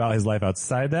much about his life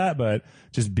outside that, but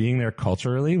just being there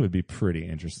culturally would be pretty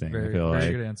interesting. I Very, feel very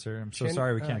like. good answer. I'm so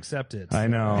sorry we can't accept it. I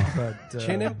know. But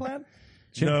Chin implant?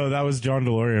 no, that was John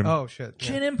DeLorean. Oh shit. Yeah.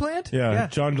 chin implant? yeah,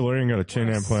 John DeLorean got a chin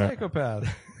implant.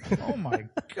 Psychopath. Oh my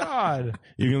god.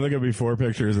 You can look at before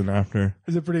pictures and after.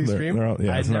 Is it pretty extreme?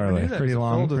 Yeah, it's never gnarly. knew that. Pretty It's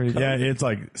long. folded Pretty, Yeah, it's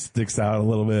like sticks out a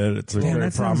little bit. It's Damn, very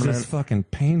that sounds prominent. just fucking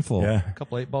painful. Yeah. A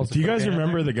couple 8 balls. Do you guys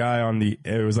remember the guy on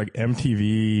it was like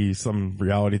MTV, some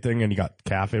reality thing, and he got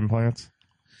calf implants?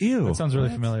 Ew. That sounds really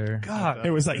familiar. God,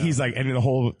 it was like he's like, and the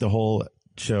whole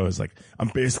show is like, I'm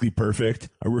basically perfect.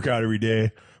 I work out every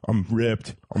day. I'm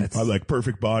ripped. I'm like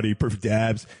perfect body, perfect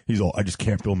abs. He's all, I just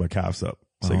can't build my calves up.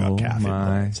 So he got calf my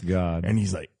implants. God. And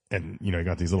he's like, and he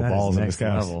got these little That is balls in his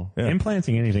next calves. level. Yeah.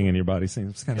 Implanting anything in your body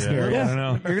seems kind of scary. I don't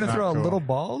know. You're gonna throw little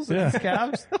balls in his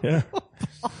calves? Yeah,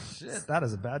 Shit, that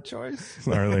is a bad choice. it's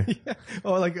gnarly.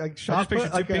 Oh, like shot picture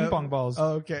put? two Like ping pong balls.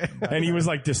 Oh, okay. And he was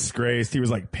like disgraced. He was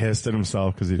like pissed at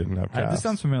himself because he didn't have calves. This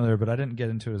sounds familiar, but I didn't get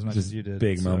into it as much Just as you did.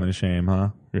 big so moment of shame, huh?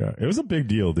 Yeah, it was a big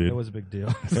deal, dude. It was a big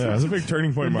deal. Yeah, it was a big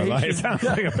turning point in my life. Sounds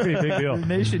like a pretty big deal.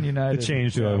 Nation United. It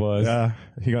changed who I was. Yeah,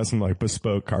 he got some like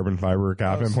bespoke carbon fiber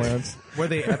calf implants. Were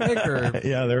they epic or?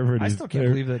 Yeah, they were pretty. I still can't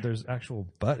believe that there's actual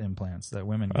butt implants that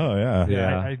women get. Oh yeah,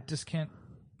 Yeah. I just can't.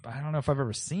 I don't know if I've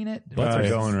ever seen it. Butts are yeah.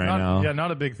 going right now. Yeah,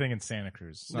 not a big thing in Santa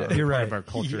Cruz. It's not You're part right. of our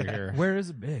culture here. Where is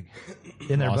it big?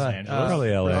 In their Los butt. Angeles. Probably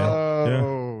LA.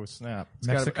 Oh snap!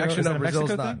 Mexico? Actually, Is no, that a Brazil's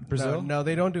Mexico not. thing? Brazil? No,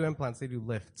 they don't do implants. They do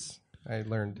lifts. I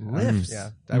learned Lifts? Yeah,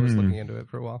 I was looking into it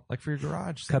for a while. Like for your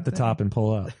garage. Cut the top and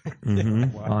pull up.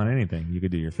 On anything. You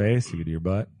could do your face, you could do your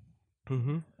butt.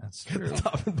 That's true.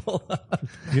 Top and pull up.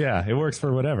 Yeah, it works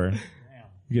for whatever.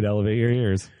 You could elevate your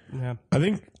ears. Yeah. I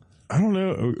think I don't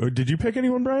know. Did you pick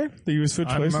anyone, Brian? That you would switch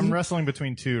places? I'm wrestling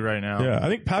between two right now. Yeah, I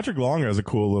think Patrick Long has a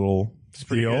cool little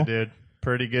pretty deal. good, dude.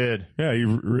 Pretty good. Yeah, he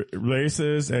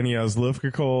races and he has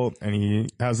Lufka and he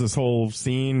has this whole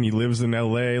scene. He lives in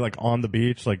L.A. like on the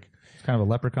beach, like Kind of a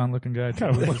leprechaun looking guy.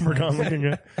 kind of leprechaun looking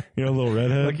guy, a little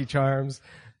redhead. Lucky Charms.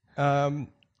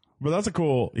 But that's a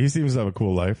cool. He seems to have a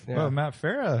cool life. Yeah. Oh, Matt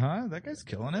Farah, huh? That guy's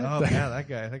killing it. Oh yeah,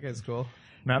 that guy's cool.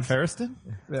 Matt Ferriston?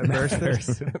 Yeah,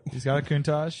 Ferriston. He's got a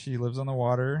Countach. He lives on the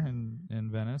water in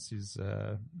Venice. He's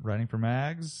writing for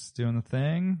mags, doing the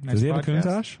thing. Next Does he have a podcast.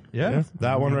 Countach? Yeah.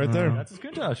 That one right there. That's his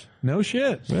Countach. No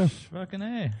shit. Yeah. Fucking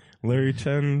A. Larry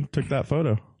Chen took that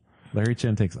photo. Larry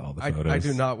Chen takes all the photos. I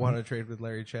do not want to trade with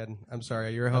Larry Chen. I'm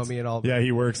sorry, you're a homie and all. Yeah,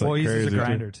 he works like Well, he's crazy. a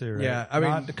grinder too, right? Yeah, I mean,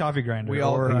 not a coffee grinder. we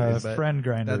all or grind, a but friend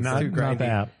grinder. that's Not, too not grindy.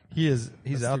 that. He's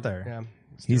out there. Yeah.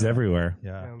 He's everywhere.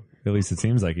 Yeah. At least it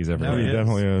seems like he's No, everywhere. he he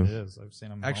definitely is. He is. I've seen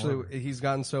him. all over. Actually, he's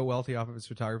gotten so wealthy off of his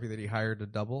photography that he hired a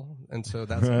double, and so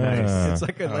that's Nice. it's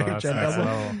like a Larry that's Chen nice. double.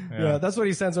 Oh, Yeah. yeah. That's what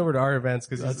he sends over to our events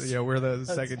because we're the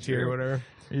second tier or true. whatever.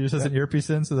 He just has an earpiece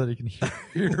in so that he can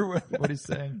hear what he's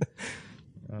saying.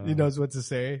 He knows what to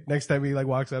say. Next time he like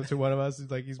walks up to one of us,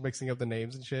 it's like he's mixing up the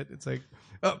names and shit. It's like,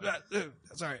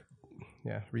 sorry.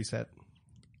 Yeah, reset.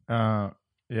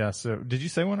 Yeah. So, did you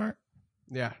say one, Art?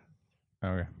 Yeah.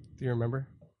 Okay. Do you remember?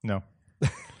 No.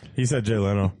 He said Jay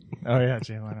Leno. Oh yeah,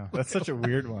 Jay Leno. That's such a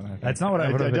weird one. I think. That's not what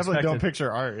I would have definitely don't expected.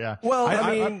 picture Art. Yeah. Well,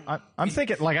 I mean- I'm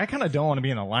thinking like I kind of don't want to be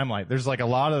in the limelight. There's like a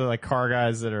lot of like car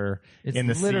guys that are It's in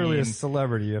the literally a scene.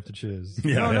 celebrity you have to choose.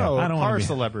 Yeah, no, I don't wanna car be-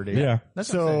 celebrity. Yeah.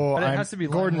 That's what I'm saying. So But it I'm has to be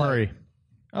Gordon limelight. Murray,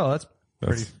 Oh, that's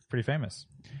pretty famous.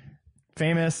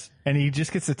 famous, and he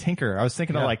just gets to tinker. I was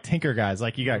thinking of Yeah. like tinker guys.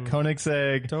 Like you got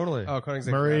Koenigsegg, Totally. Oh,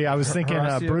 Koenigsegg. Murray. I was thinking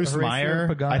Horacio- Bruce Horacio Meyer.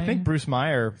 Pagani. I think Bruce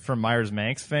Meyer from Myers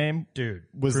Manx fame Dude.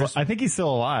 was. Bruce- I think he's still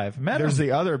alive. Met There's him.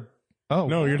 the other. Oh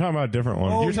No, you're talking about a different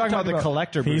one. Oh, you're talking about the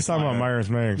collector. He's Bruce talking about Meyer. Myers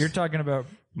Manx. You're talking about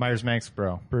Myers Manx,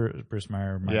 bro. Bruce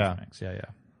Meyer. Myers Yeah. Manx. Yeah, yeah.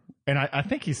 And I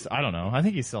think he's. I don't know. I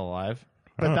think he's still alive.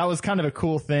 But that was kind of a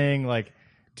cool thing. Like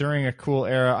during a cool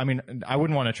era. I mean, I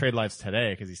wouldn't want to trade lives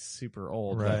today because he's super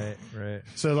old. but- Right.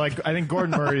 So like, I think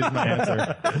Gordon Murray is my answer.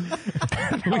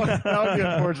 that would be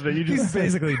unfortunate. You He's just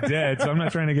basically dead, so I'm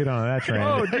not trying to get on that train.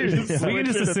 Oh, dude. we can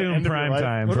just assume prime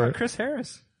time. What for- about Chris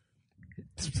Harris?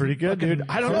 It's pretty good, dude.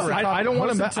 I don't know. I don't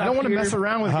want to. I don't want to mess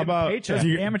around with How getting about- paycheck. If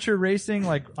you- Amateur racing,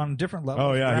 like on different levels.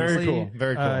 Oh, yeah. Very Rally, cool.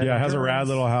 Very cool. yeah, has a rad endurance.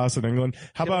 little house in England.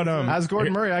 How about As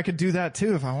Gordon Murray, I could do that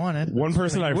too if I wanted. one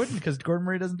person I I wouldn't because Gordon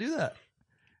Murray doesn't do that.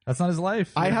 That's not his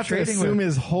life. I You're have to trading assume with-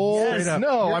 his whole. Yes.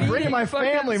 No, You're I'm bringing my eating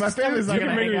fucking family. My family's not you going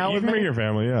can to bring hang out you with can me. bring your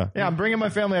family. Yeah. Yeah, I'm bringing my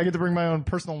family. I get to bring my own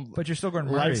personal But you're still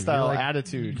Gordon Murray. lifestyle You're like,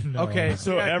 attitude. Okay,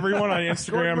 So everyone on Gordon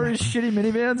Instagram, Murray's shitty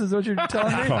minivans is what you're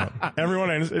telling me.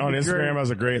 everyone on Instagram has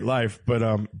a great life, but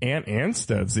Ant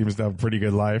Anstead seems to have a pretty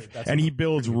good life, and he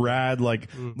builds rad like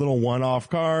little one-off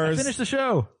cars. Finish the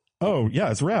show. Oh yeah,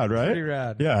 it's rad, right? Pretty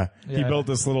rad. Yeah, he Yeah. built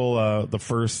this little the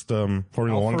first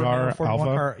Formula One car, Formula Alpha,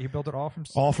 One car. He built it all from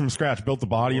all from scratch. Built the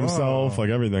body himself, like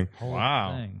everything.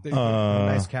 Wow. thing.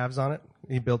 nice calves on it.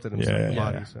 He built it himself. yeah, the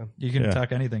body, yeah. so. You can Yeah.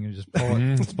 tuck anything and just pull it,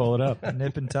 Let's pull it up.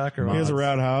 nip and tuck or He has a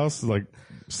rad house. Like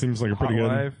seems like a pretty Hot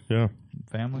good. wife. Yeah.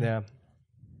 family. Yeah.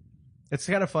 It's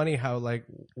kind of funny how like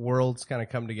worlds kind of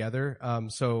come together.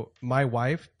 So my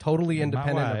wife, totally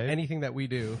independent of wife. anything that we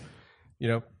do,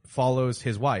 follows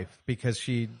his wife because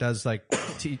she does like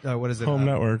what is it? Home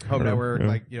network. Home network, Yeah.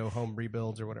 like home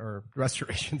rebuilds or whatever, or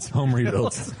restorations. Home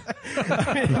rebuilds.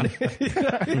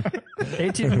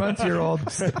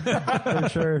 18-month-old for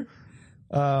sure.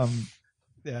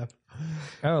 Yeah.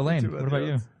 Oh, Lane, what about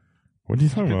you? What are you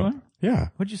talking about? one? Yeah.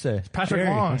 What'd you say? Patrick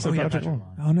Long. I said Patrick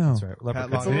Long. Oh no. That's right. Leprechaun.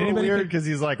 Pat It's a little Anybody weird because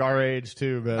he's like our age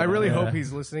too. But I really Yeah. hope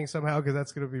he's listening somehow because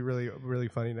that's going to be really, really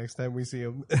funny next time we see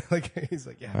him. Like he's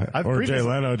like, yeah. I've Or Jay previously-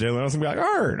 Leno. Jay Leno's gonna be like,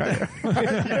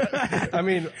 Art. I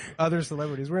mean, other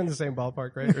celebrities. We're in the same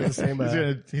ballpark, right? We're in the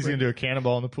same. He's gonna do a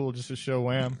cannonball in the pool just to show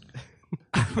Wham.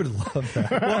 I would love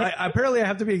that. Well, apparently I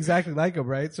have to be exactly like him,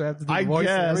 right? So I have to do the I voice. and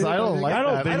guess everything. I don't like I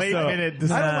don't that. think Late so. minute I don't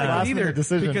like last it either minute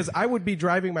decision. because I would be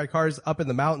driving my cars up in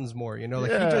the mountains more. Like he just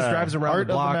Yeah. drives around Art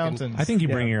the of block. mountains. I think you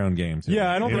bring your own game too.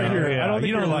 Yeah, I don't think you're- I don't think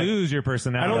you don't you're like- lose your I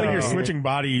personality. don't think you're switching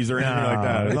bodies or anything like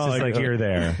that. It's not just like you're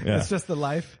there. Yeah. It's just the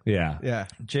life. Yeah. Yeah,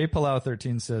 J Palau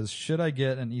 13 says, "Should I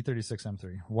get an E36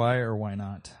 M3? Why or why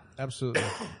not?" absolutely.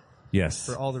 Yes.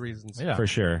 For all the reasons. Yeah. For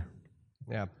sure.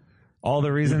 Yeah. All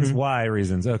the reasons. Why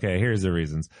reasons? Okay, here's the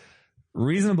reasons.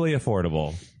 Reasonably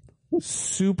affordable,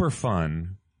 super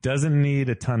fun, doesn't need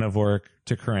a ton of work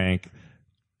to crank,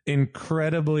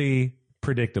 incredibly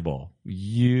predictable.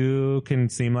 You can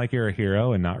seem like you're a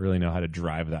hero and not really know how to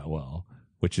drive that well,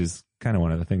 which is kind of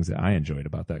one of the things that I enjoyed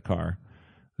about that car.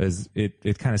 Is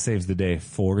it kind of saves the day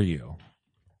for you.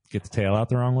 Get the tail out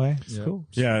the wrong way. It's cool.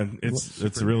 Yeah,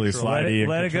 it's really slidey.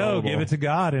 Let it go. and Give it to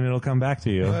God, and it'll come back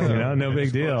to you. No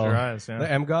big deal. Your eyes, yeah.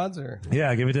 The M gods or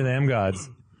Yeah, give it to the M gods.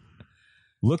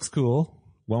 Looks cool.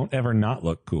 Won't ever not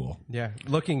look cool.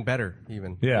 looking better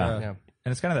even. Yeah. Yeah.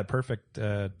 And it's kind of that perfect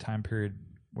time period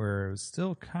where it was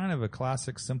still kind of a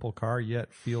classic, simple car,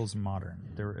 yet feels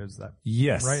modern. There is that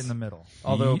Yes. right in the middle.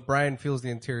 Although Brian feels the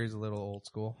interior is a little old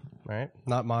school, right?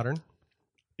 Not modern.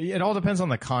 It all depends on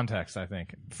the context, I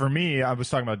think. For me, I was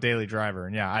talking about daily driver,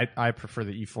 and yeah, I prefer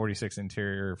the E46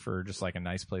 interior for just like a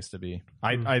nice place to be.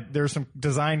 There's some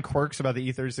design quirks about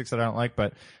the E36 that I don't like,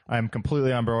 but I'm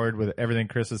completely on board with everything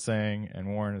Chris is saying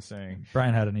and Warren is saying.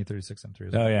 Brian had an E36 M3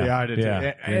 as well. Oh yeah. Yeah, I did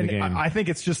yeah. too. And I think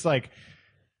it's just like,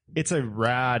 it's a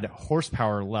rad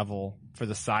horsepower level for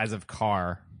the size of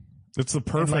car. It's the And,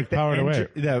 perfect like, the power to weight.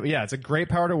 Yeah, it's a great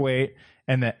power to weight,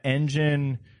 and the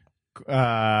engine,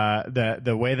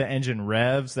 the way the engine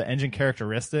revs, the engine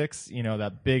characteristics,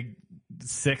 that big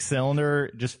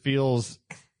 6-cylinder just feels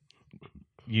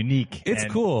unique. It's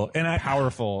and cool. And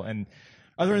powerful. And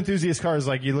other enthusiast cars,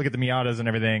 like you look at the Miatas and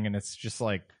everything, and it's just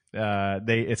like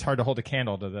it's hard to hold a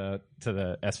candle to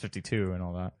the S52 and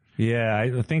all that. Yeah,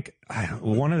 I think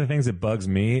one of the things that bugs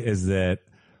me is that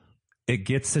it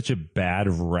gets such a bad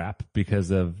rap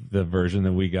because of the version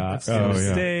that we got in the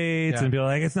States, and people are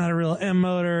like, it's not a real M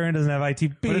motor and doesn't have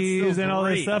ITBs and all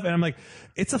this stuff. And I'm like,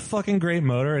 it's a fucking great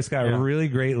motor. It's got really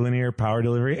great linear power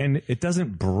delivery, and it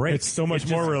doesn't break. It's so much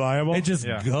more reliable. It just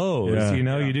goes. Yeah.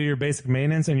 You do your basic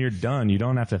maintenance and you're done. You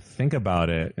don't have to think about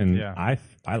it. And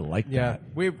I like that.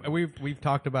 We've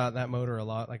talked about that motor a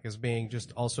lot, like as being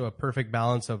just also a perfect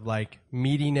balance of like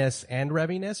meatiness and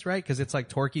reviness, right? Because it's like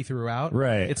torquey throughout.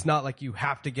 Right. It's not like you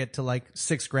have to get to like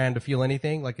 $6,000 to feel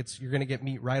anything. Like you're gonna get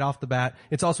meat right off the bat.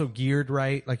 It's also geared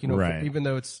right, like Right. even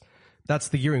though that's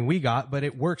the gearing we got, but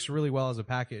it works really well as a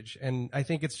package. And I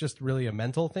think it's just really a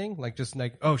mental thing, like just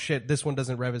like, oh shit, this one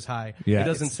doesn't rev as high. Yeah. It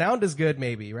doesn't sound as good,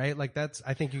 maybe, right? Like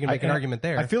I think you can make an argument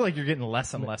there. I feel like you're getting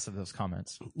less and less of those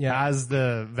comments. Yeah. As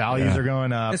the values are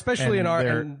going up. Especially and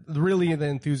in really in the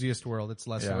enthusiast world, it's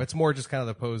less so. It's more just kind of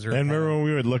the poser. And remember when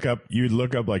we would you'd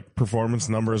look up like performance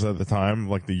numbers at the time,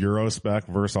 like the Euro spec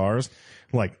versus ours,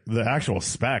 like the actual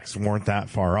specs weren't that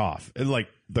far off. Like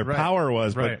their power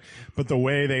was, but the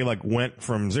way they like went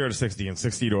from 0 to 60 and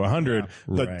 60 to 100,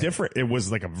 it was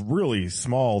like a really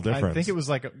small difference. I think it was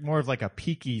like more of like a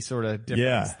peaky sort of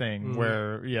difference thing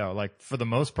where, like for the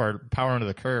most part, power under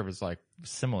the curve is like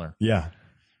similar. Yeah.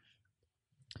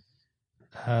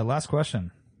 Last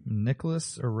question.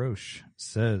 Nicholas Aroche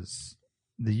says,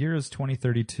 the year is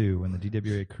 2032 when the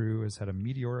DWA crew has had a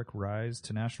meteoric rise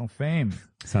to national fame.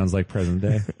 Sounds like present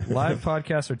day. Live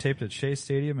podcasts are taped at Shea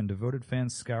Stadium, and devoted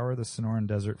fans scour the Sonoran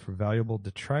Desert for valuable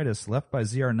detritus left by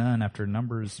ZR Nunn after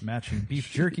numbers matching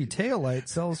beef jerky taillight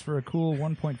sells for a cool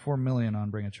 $1.4 million on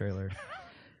Bring a Trailer.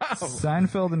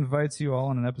 Seinfeld invites you all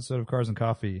on an episode of Cars and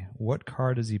Coffee. What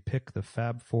car does he pick the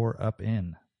Fab Four up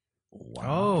in?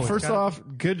 Oh, First off,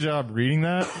 good job reading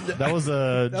that. That was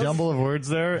a jumble of words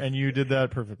there, and you did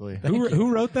that perfectly.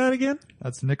 Who wrote that again?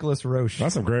 That's Nicholas Roche.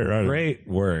 That's some great writing. Great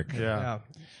work. Yeah.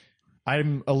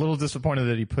 I'm a little disappointed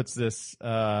that he puts this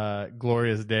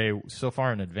glorious day so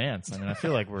far in advance. I mean, I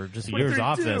feel like we're just years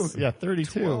off this. Yeah,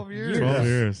 32. 12 years. 12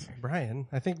 years. Brian,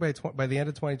 I think by the end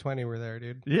of 2020 we're there,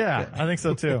 dude. Yeah, I think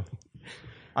so too.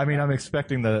 I mean, I'm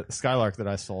expecting the Skylark that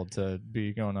I sold to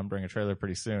be going on Bring a Trailer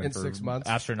pretty soon In for 6 months.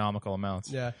 astronomical amounts.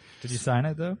 Yeah. Did you sign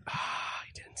it, though?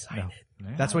 He didn't sign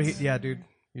it. That's what dude.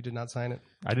 You did not sign it.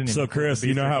 I didn't. So even Chris,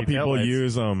 you know how people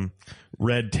use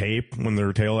red tape when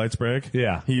their taillights break?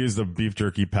 Yeah. He used a beef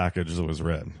jerky package that was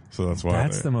red. So that's why.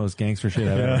 That's the most gangster shit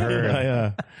I've ever heard.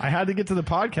 yeah. I had to get to the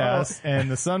podcast,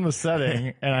 and the sun was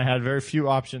setting, and I had very few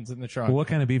options in the trunk. Well, what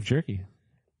kind of beef jerky?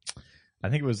 I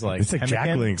think it was like It's like Jack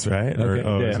pemmican. Links, right? Or,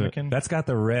 Okay. is it- Pemmican. That's got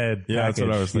the red. Yeah, that's what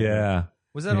I package. was thinking. Yeah.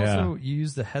 Was that Yeah. also, you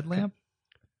used the headlamp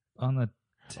on the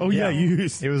Oh yeah, you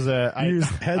used It was a you used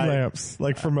headlamps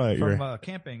like from your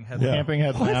camping Yeah. headlamp? camping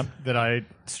headlamp that I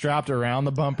strapped around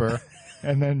the bumper,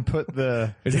 and then put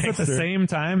the. Is this at the same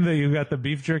time that you got the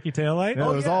beef jerky taillight?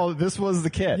 No, it was all. This was the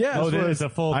kit. Yeah. Oh, This was- it's a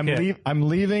full I'm kit. I'm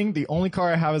leaving. The only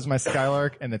car I have is my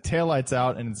Skylark, and the taillight's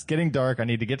out, and it's getting dark. I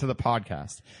need to get to the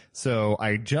podcast, so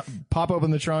I pop open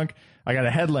the trunk. I got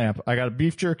a headlamp. I got a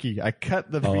beef jerky. I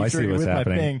cut the Oh, I beef see jerky what's with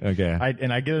happening. my thing. Okay.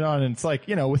 I get it on, and it's like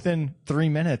within 3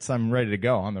 minutes, I'm ready to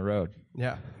go on the road.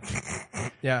 Yeah.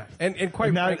 Yeah. And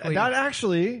quite frankly, That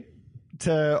actually,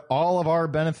 to all of our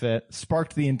benefit,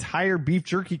 sparked the entire beef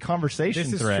jerky conversation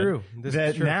This is thread. true. This that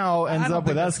is true. now I ends don't up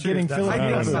with think us that's true. getting That's Philip. not- I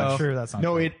think that's not so. true. That's not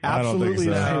No, true. it I don't think absolutely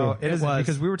so. is true. No, It it isn't, was.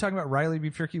 because we were talking about Riley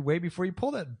beef jerky way before you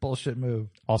pulled that bullshit move.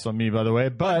 Also me, by the way,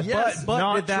 but Yes, but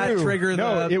not did that true. trigger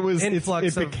no, the it was influx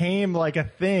it of- became like a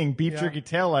thing. Beef jerky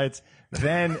taillights.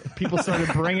 Then people started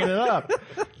bringing it up.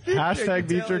 Hashtag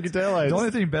beef jerky taillights. The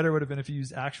only thing better would have been if you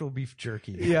used actual beef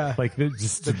jerky. Yeah. Like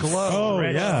just The glow.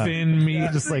 fresh yeah. thin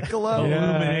meat, just like glow.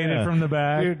 illuminated from the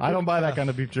back. I don't buy that kind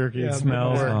of beef jerky. It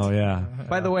Smells. Oh yeah.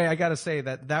 By the way, I got to say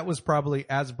that was probably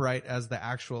as bright as the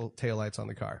actual taillights on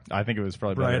the car. I think it was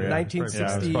probably Brighter. better. Yeah. Yeah, it was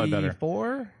probably better.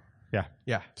 1964? Yeah,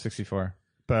 Yeah. 64.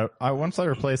 But once I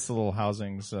replaced the little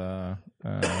housings or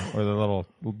the little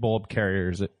bulb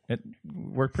carriers, it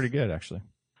worked pretty good actually.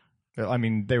 I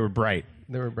mean, they were bright.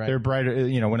 They were bright. They're brighter.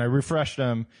 You know, when I refreshed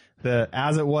them, the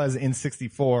as it was in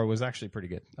 64 was actually pretty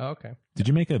good. Oh, okay. Did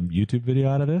you make a YouTube video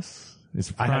out of this? It's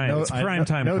prime. It's prime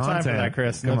time no content. time for that,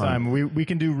 Chris. Come No on. time. We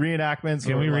can do reenactments.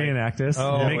 Can we reenact this?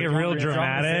 Oh, Make it real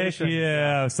dramatic.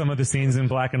 Yeah, some of the scenes in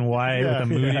black and white with the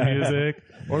moody music.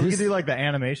 Or we could do like the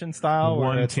animation style. where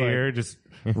One it's tear just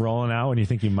rolling out when you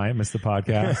think you might miss the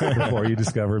podcast before you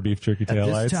discover beef jerky This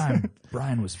taillights. time,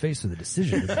 Brian was faced with a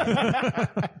decision.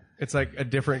 It's like a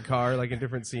different car, like in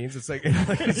different scenes. It's like,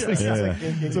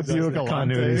 It's a Buick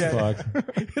Continuity Alante. fuck.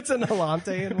 it's an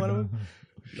Alante in one of them.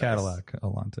 Cadillac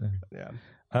Alante. Yeah.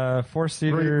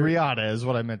 4-seater. Riata is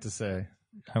what I meant to say.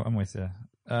 I'm with you.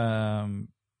 Seinfeld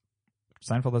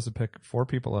has to pick 4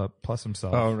 people up plus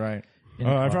himself. Oh, right. in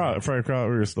I car. forgot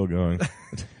we were still going.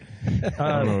 I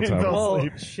don't know what's happening. Well,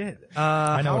 shit.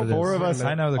 I know what it is. 4 of us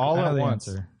I know the, all I know at the once.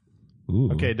 answer.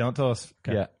 Ooh. Okay, don't tell us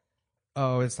yet.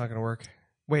 Oh, it's not going to work.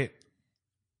 Wait.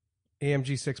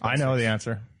 AMG 6x6. I know the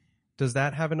answer. Does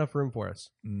that have enough room for us?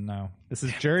 No. This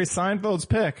is Jerry Seinfeld's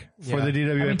pick for Yeah. the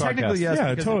DWA I mean, podcast. technically, yes. Yeah, it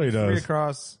because totally if it's 3 does.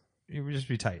 across, it would just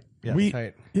be tight. Yeah.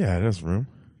 Tight. Yeah, there's room.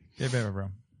 Yeah, baby,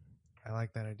 room. I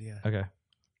like that idea. Okay.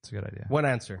 It's a good idea. One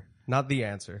answer, not the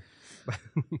answer.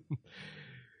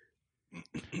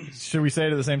 Should we say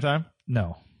it at the same time?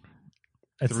 No.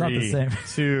 It's not the 3, same.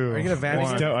 2, Are you gonna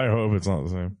vanish? 1. I hope it's not the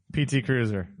same. PT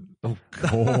Cruiser. Oh,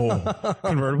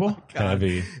 convertible?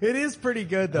 Heavy. It is pretty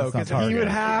good though, That's because not He would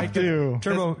have to.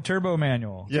 Turbo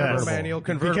manual. Yes. manual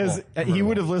convertible. Because he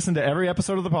would have listened to every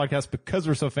episode of the podcast because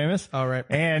we're so famous. All right.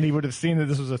 And he would have seen that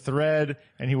this was a thread,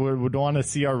 and he would want to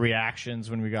see our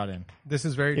reactions when we got in. This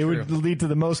is very It true. would lead to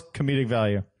the most comedic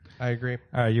value. I agree.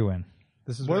 All right, you win.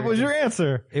 This is What very was good. your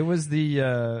answer? It was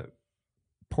the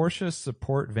Porsche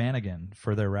Support Vanagon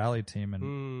for their rally team,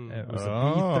 and it was a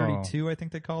B32, I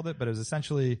think they called it, but it was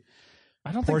essentially,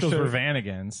 I don't think those Porsche- were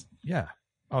Vanagons. yeah.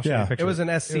 I'll show you a Yeah. picture. It was an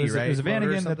SC, It was, right? It was a Motor or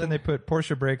Vanagon that something? then they put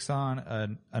Porsche brakes on,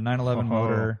 a 911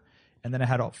 motor, and then it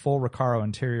had a full Recaro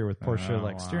interior with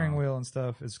Porsche steering wheel and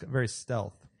stuff. It's very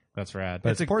stealth. That's rad.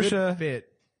 But It's a Porsche good fit.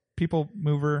 people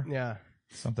mover, Yeah.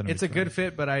 something. in It's a between. good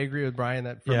fit, but I agree with Brian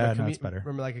that from, Yeah, a no, it's better.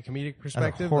 from like a comedic It has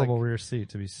perspective, a horrible like, rear seat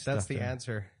to be. that's stuffed the in.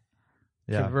 answer.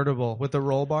 Yeah, Convertible with the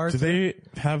roll bars. Do they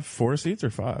have 4 seats or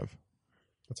 5?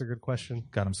 That's a good question.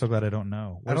 God, I'm so glad I don't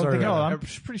know. I don't Where's think our, No, I'm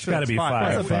pretty sure gotta it's be 5.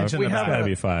 five. There's a bench in We the have back. Gotta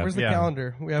be 5. Where's the Yeah.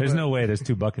 calendar? We have There's a- no way. There's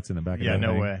 2 buckets in the back. Yeah, of that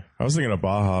no thing. way. I was thinking a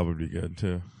Baja would be good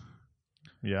too.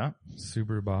 Yeah,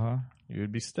 Subaru Baja. you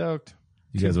would be stoked.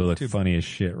 You guys would look funny as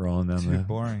shit rolling down Too the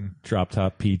boring. drop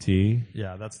top PT.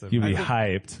 Yeah, that's the. You'd be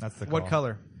hyped. That's the. What call.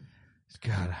 color?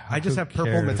 God, I just who have purple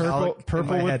cares? metallic.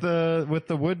 Purple in my with head.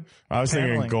 the wood. I was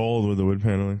paneling. thinking gold with the wood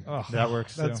paneling. Oh, That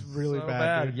works. That's too. really so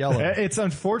bad. dude. Yellow. It's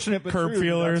unfortunate, but Curb true.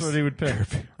 feelers. That's what he would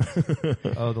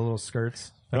pick. Oh, the little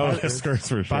skirts. Oh, the skirts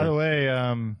for sure. By the way,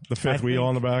 the fifth wheel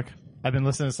on the back. I've been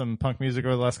listening to some punk music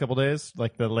over the last couple days,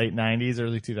 like the late '90s,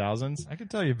 early 2000s. I can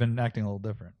tell you've been acting a little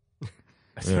different.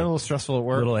 It's been a little stressful at A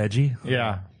work. little edgy.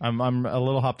 Yeah, I'm a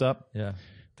little hopped up. Yeah,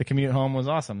 The commute home was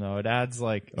awesome though. It adds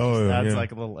like Oh, just yeah, adds yeah.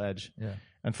 like a little edge. yeah.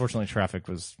 Unfortunately, traffic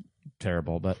was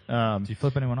terrible, but Do you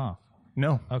flip anyone off?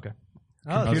 no, Okay.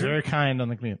 I was very kind on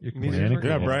the commute.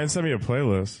 Yeah, Brian sent me a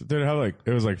playlist. Did it have like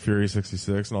it was like Fury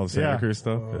 66 and all the Santa Yeah. Cruz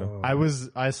stuff? Yeah.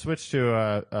 I switched to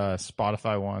a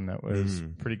Spotify one that was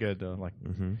pretty good though. Like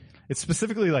it's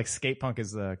specifically like skate punk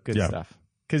is the good Yeah. stuff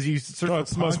because you search Oh, for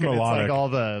it's punk most and it's melodic. like all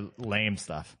the lame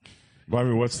stuff. Well, I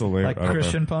mean, what's the link? Like I don't know.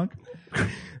 Christian punk.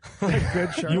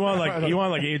 You want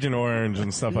like Agent Orange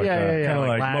and stuff like that. Kind Kind of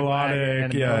like Lag melodic, Wagon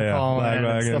and yeah, Bill yeah, Cullen Lag and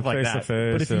Wagon, stuff like face that. to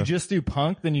face. But if yeah. you just do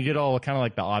punk, then you get all kind of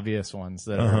like the obvious ones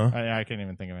that are, I can't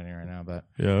even think of any right now. But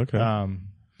yeah, okay.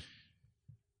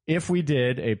 if we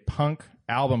did a punk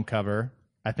album cover,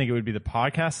 I think it would be the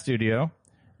podcast studio,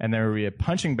 and there would be a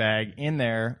punching bag in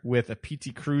there with a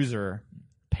PT Cruiser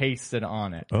pasted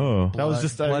on it. Oh, That was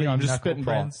just bloody I'm just knuckle spitting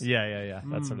prints. balls. Yeah,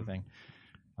 that sort of thing.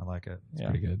 I like it. It's Yeah.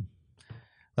 pretty good.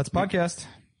 That's podcast.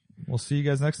 We'll see you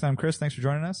guys next time. Chris, thanks for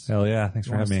joining us. Hell yeah. Thanks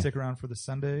You for want us having to me. stick around for the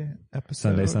Sunday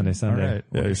episode? Sunday. All right.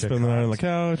 yeah, you spend the night on the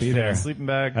couch. Be there. Sleeping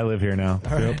bag. I live here now.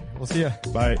 All right. We'll see you.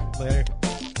 Bye. Later.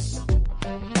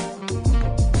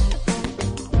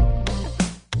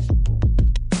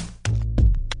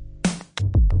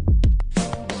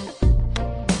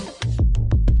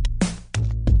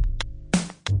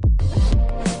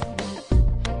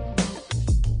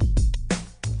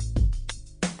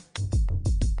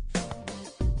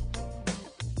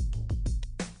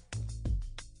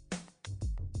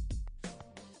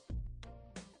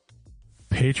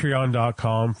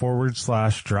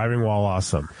 patreon.com/driving while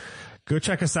awesome. Go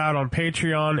check us out on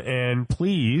Patreon and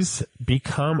please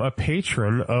become a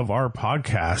patron of our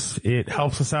podcast. It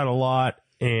helps us out a lot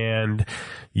and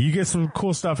you get some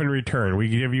cool stuff in return. We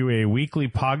give you a weekly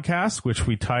podcast, which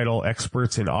we title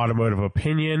Experts in Automotive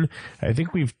Opinion. I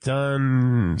think we've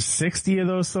done 60 of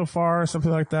those so far,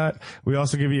 something like that. We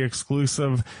also give you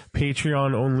exclusive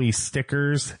Patreon only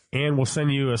stickers and we'll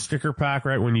send you a sticker pack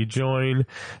right when you join.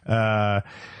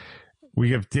 We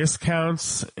give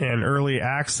discounts and early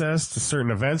access to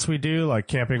certain events we do, like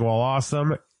Camping While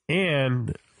Awesome,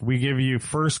 and we give you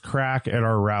first crack at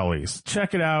our rallies.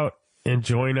 Check it out and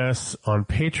join us on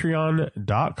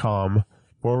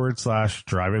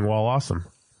patreon.com/driving while awesome.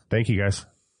 Thank you, guys.